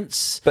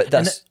performance. But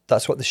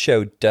that's what the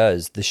show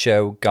does. The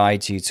show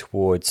guides you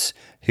towards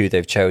who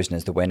they've chosen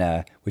as the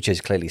winner, which is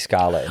clearly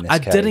Scarlett in this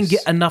case. I didn't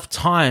get enough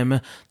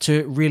time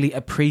to really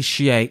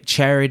appreciate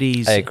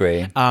Charity's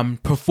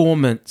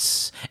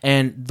performance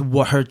and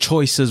what her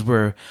choices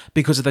were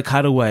because of the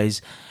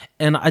cutaways.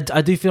 And I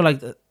do feel like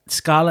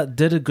Scarlett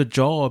did a good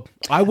job.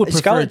 I would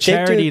prefer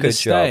Charity to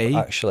stay.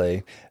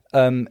 Actually.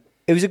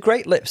 It was a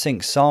great lip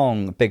sync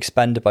song, Big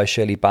Spender by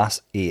Shirley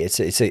Bassey.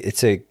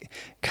 It's a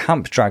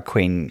camp drag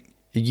queen,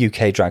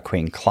 UK drag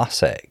queen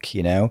classic,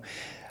 you know?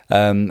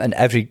 And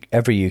every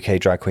UK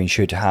drag queen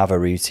should have a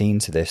routine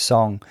to this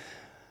song.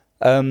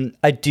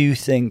 I do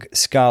think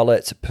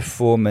Scarlett's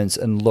performance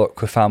and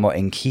look were far more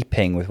in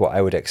keeping with what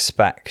I would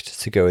expect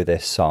to go with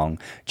this song.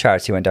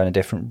 Charity went down a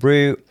different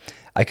route.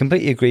 I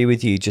completely agree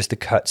with you. Just the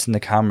cuts and the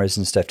cameras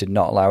and stuff did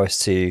not allow us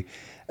to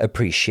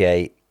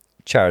appreciate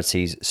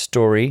Charity's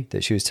story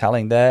that she was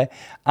telling there.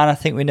 And I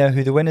think we know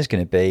who the winner's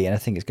going to be, and I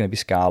think it's going to be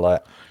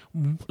Scarlett.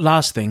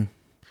 Last thing.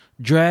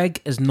 Drag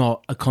is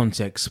not a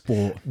contact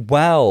sport.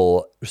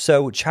 Well,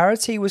 so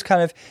Charity was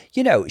kind of,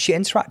 you know, she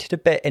interacted a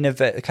bit in a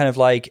kind of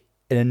like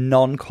in a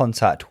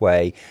non-contact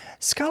way.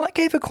 Scarlett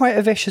gave her quite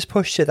a vicious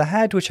push to the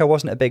head, which I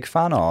wasn't a big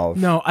fan of.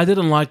 No, I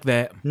didn't like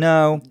that.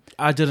 No,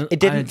 I didn't.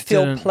 It didn't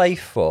feel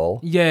playful.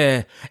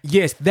 Yeah.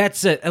 Yes,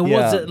 that's it. It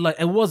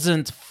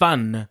wasn't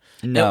fun.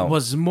 No. It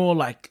was more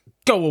like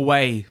go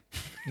away.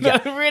 Yeah.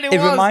 It really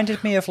was. It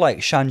reminded me of like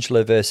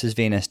Shangela versus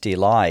Venus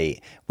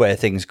Delight, where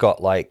things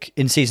got like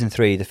in season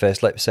 3, the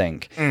first lip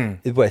sync,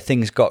 where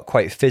things got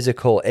quite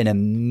physical in a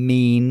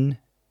mean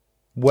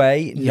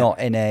way, not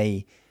in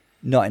a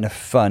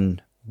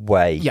fun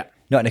way,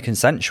 not in a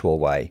consensual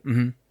way.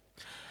 Mm-hmm.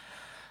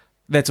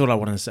 That's what I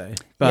want to say.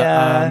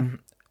 But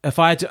if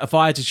I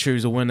had to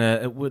choose a winner,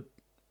 it would,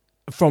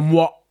 from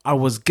what I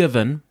was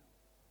given,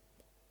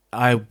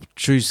 I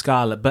choose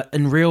Scarlett. But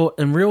in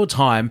real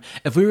time,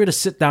 if we were to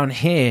sit down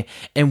here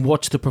and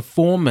watch the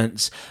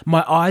performance,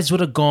 my eyes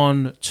would have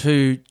gone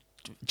to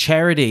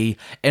Charity,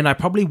 and I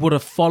probably would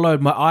have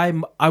followed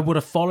I would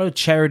have followed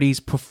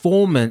Charity's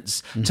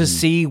performance to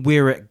see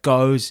where it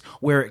goes,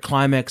 where it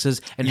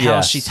climaxes, and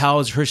how she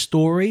tells her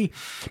story.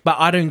 But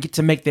I don't get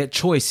to make that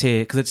choice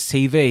here because it's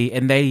TV,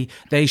 and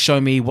they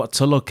show me what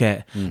to look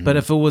at. But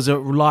if it was a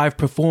live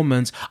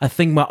performance, I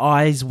think my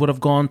eyes would have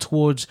gone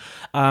towards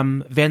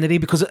Vanity,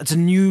 because it's a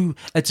new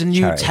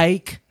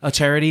take of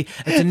Charity.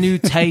 It's a new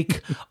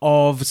take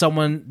of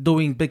someone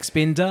doing Big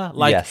Spender.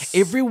 Like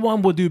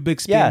everyone would do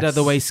Big Spender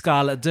the way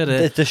Scarlett did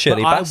it. The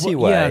Shirley Bassey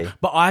way. Yeah,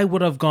 but I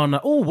would have gone,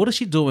 oh, what is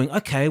she doing?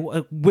 Okay,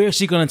 where is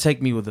she going to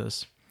take me with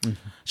this?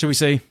 Should we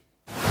see?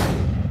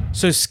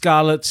 So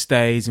Scarlett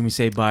stays, and we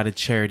say bye to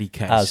Charity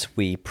Case. As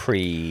we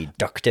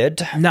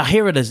predicted. Now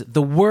here it is.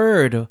 The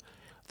word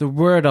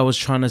I was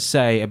trying to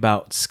say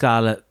about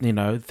Scarlett, you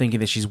know, thinking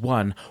that she's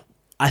won.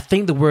 I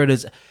think the word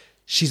is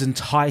she's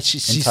entitled.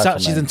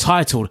 She's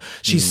entitled.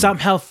 She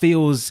somehow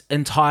feels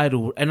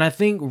entitled, and I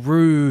think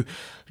Rue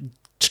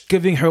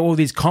giving her all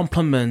these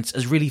compliments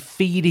is really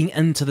feeding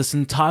into this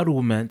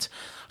entitlement.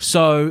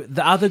 So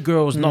the other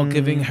girl's not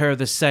giving her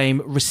the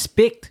same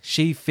respect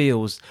she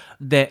feels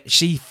that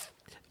she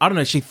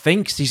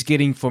thinks she's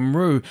getting from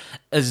Rue.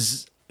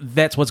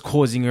 That's what's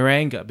causing her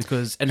anger,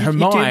 because in her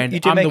mind, I'm the winner. You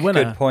do make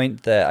a good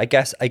point there. I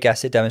guess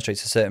it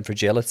demonstrates a certain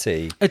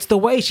fragility. It's the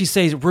way she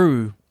says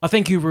Rue. I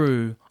thank you,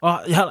 Rue.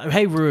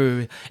 Hey,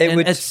 Rue.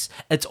 It's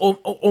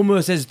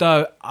almost as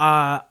though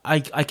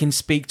I can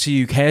speak to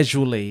you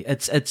casually.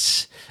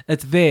 It's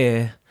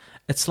there.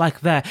 It's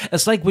like that.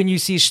 It's like when you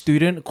see a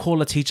student call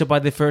a teacher by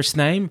their first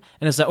name,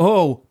 and it's like,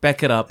 oh,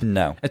 back it up.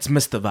 No, it's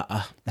Mr.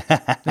 Vata.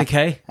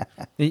 Okay,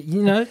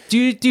 you know. Do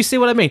you see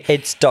what I mean?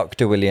 It's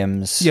Dr.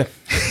 Williams. Yeah.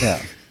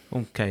 Yeah.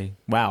 Okay.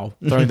 Wow.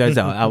 Throwing those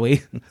out, are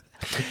we?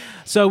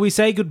 So we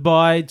say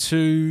goodbye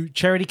to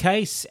Charity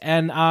Case,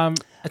 and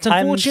It's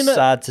unfortunate. I'm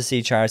sad to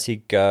see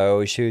Charity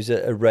go. She was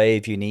a ray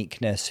of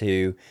uniqueness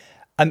who...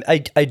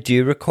 I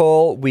do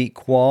recall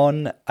week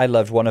 1, I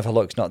loved one of her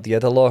looks, not the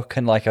other look.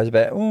 And like I was a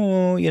bit,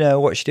 oh, you know,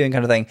 what's she doing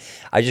kind of thing.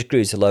 I just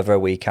grew to love her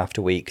week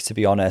after week, to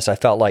be honest. I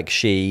felt like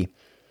the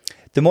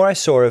more I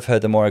saw of her,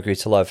 the more I grew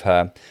to love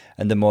her.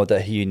 And the more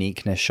that her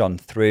uniqueness shone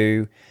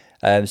through.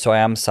 So I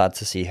am sad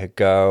to see her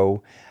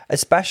go.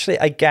 Especially,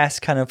 I guess,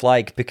 kind of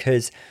like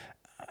because...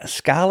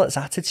 Scarlett's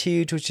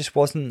attitude just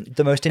wasn't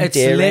the most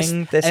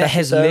endearing this episode. It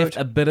has left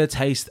a bitter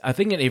taste, I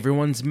think, in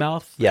everyone's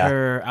mouth. Yeah.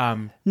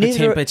 Her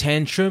temper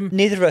tantrum.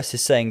 Neither of us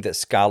is saying that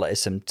Scarlett is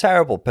some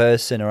terrible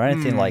person or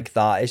anything like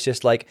that. It's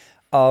just like,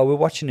 oh, we're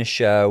watching a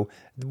show.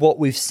 What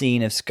we've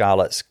seen of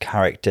Scarlett's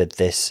character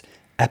this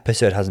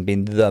episode hasn't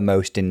been the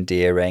most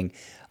endearing.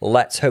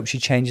 Let's hope she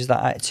changes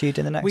that attitude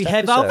in the next episode. We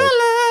have our villain!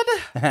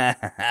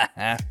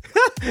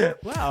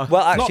 Wow.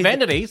 Well, actually, not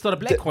Vanity. It's not a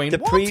Black Queen.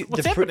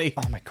 What's happening?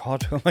 Oh my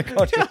god!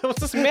 Yeah, what's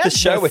this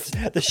madness?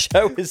 The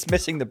show is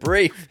missing the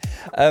brief.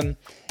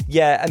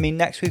 Yeah, I mean,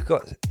 next we've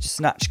got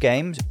Snatch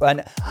Games,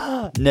 and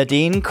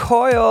Nadine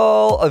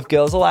Coyle of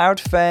Girls Aloud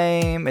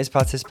fame is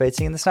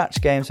participating in the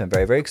Snatch Games. So I'm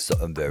very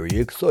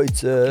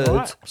excited.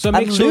 Right. So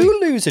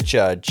Lulu's a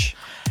judge.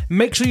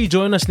 Make sure you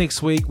join us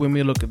next week when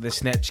we look at the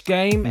Snatch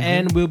Game,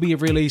 and we'll be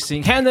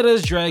releasing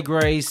Canada's Drag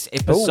Race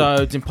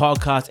episodes and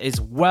podcasts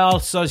as well.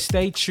 So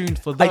stay tuned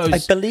for those.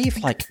 I believe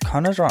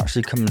Canada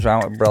actually comes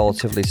out at a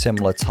relatively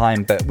similar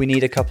time, but we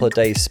need a couple of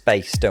days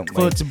space, don't we?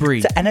 For it to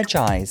breathe, to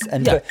energize,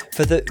 and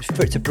for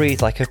it to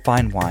breathe like a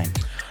fine wine.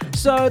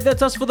 So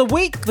that's us for the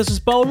week. This is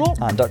Bolo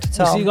and Dr.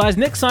 Tom. We'll see you guys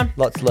next time.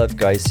 Lots of love,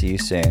 guys. See you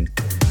soon.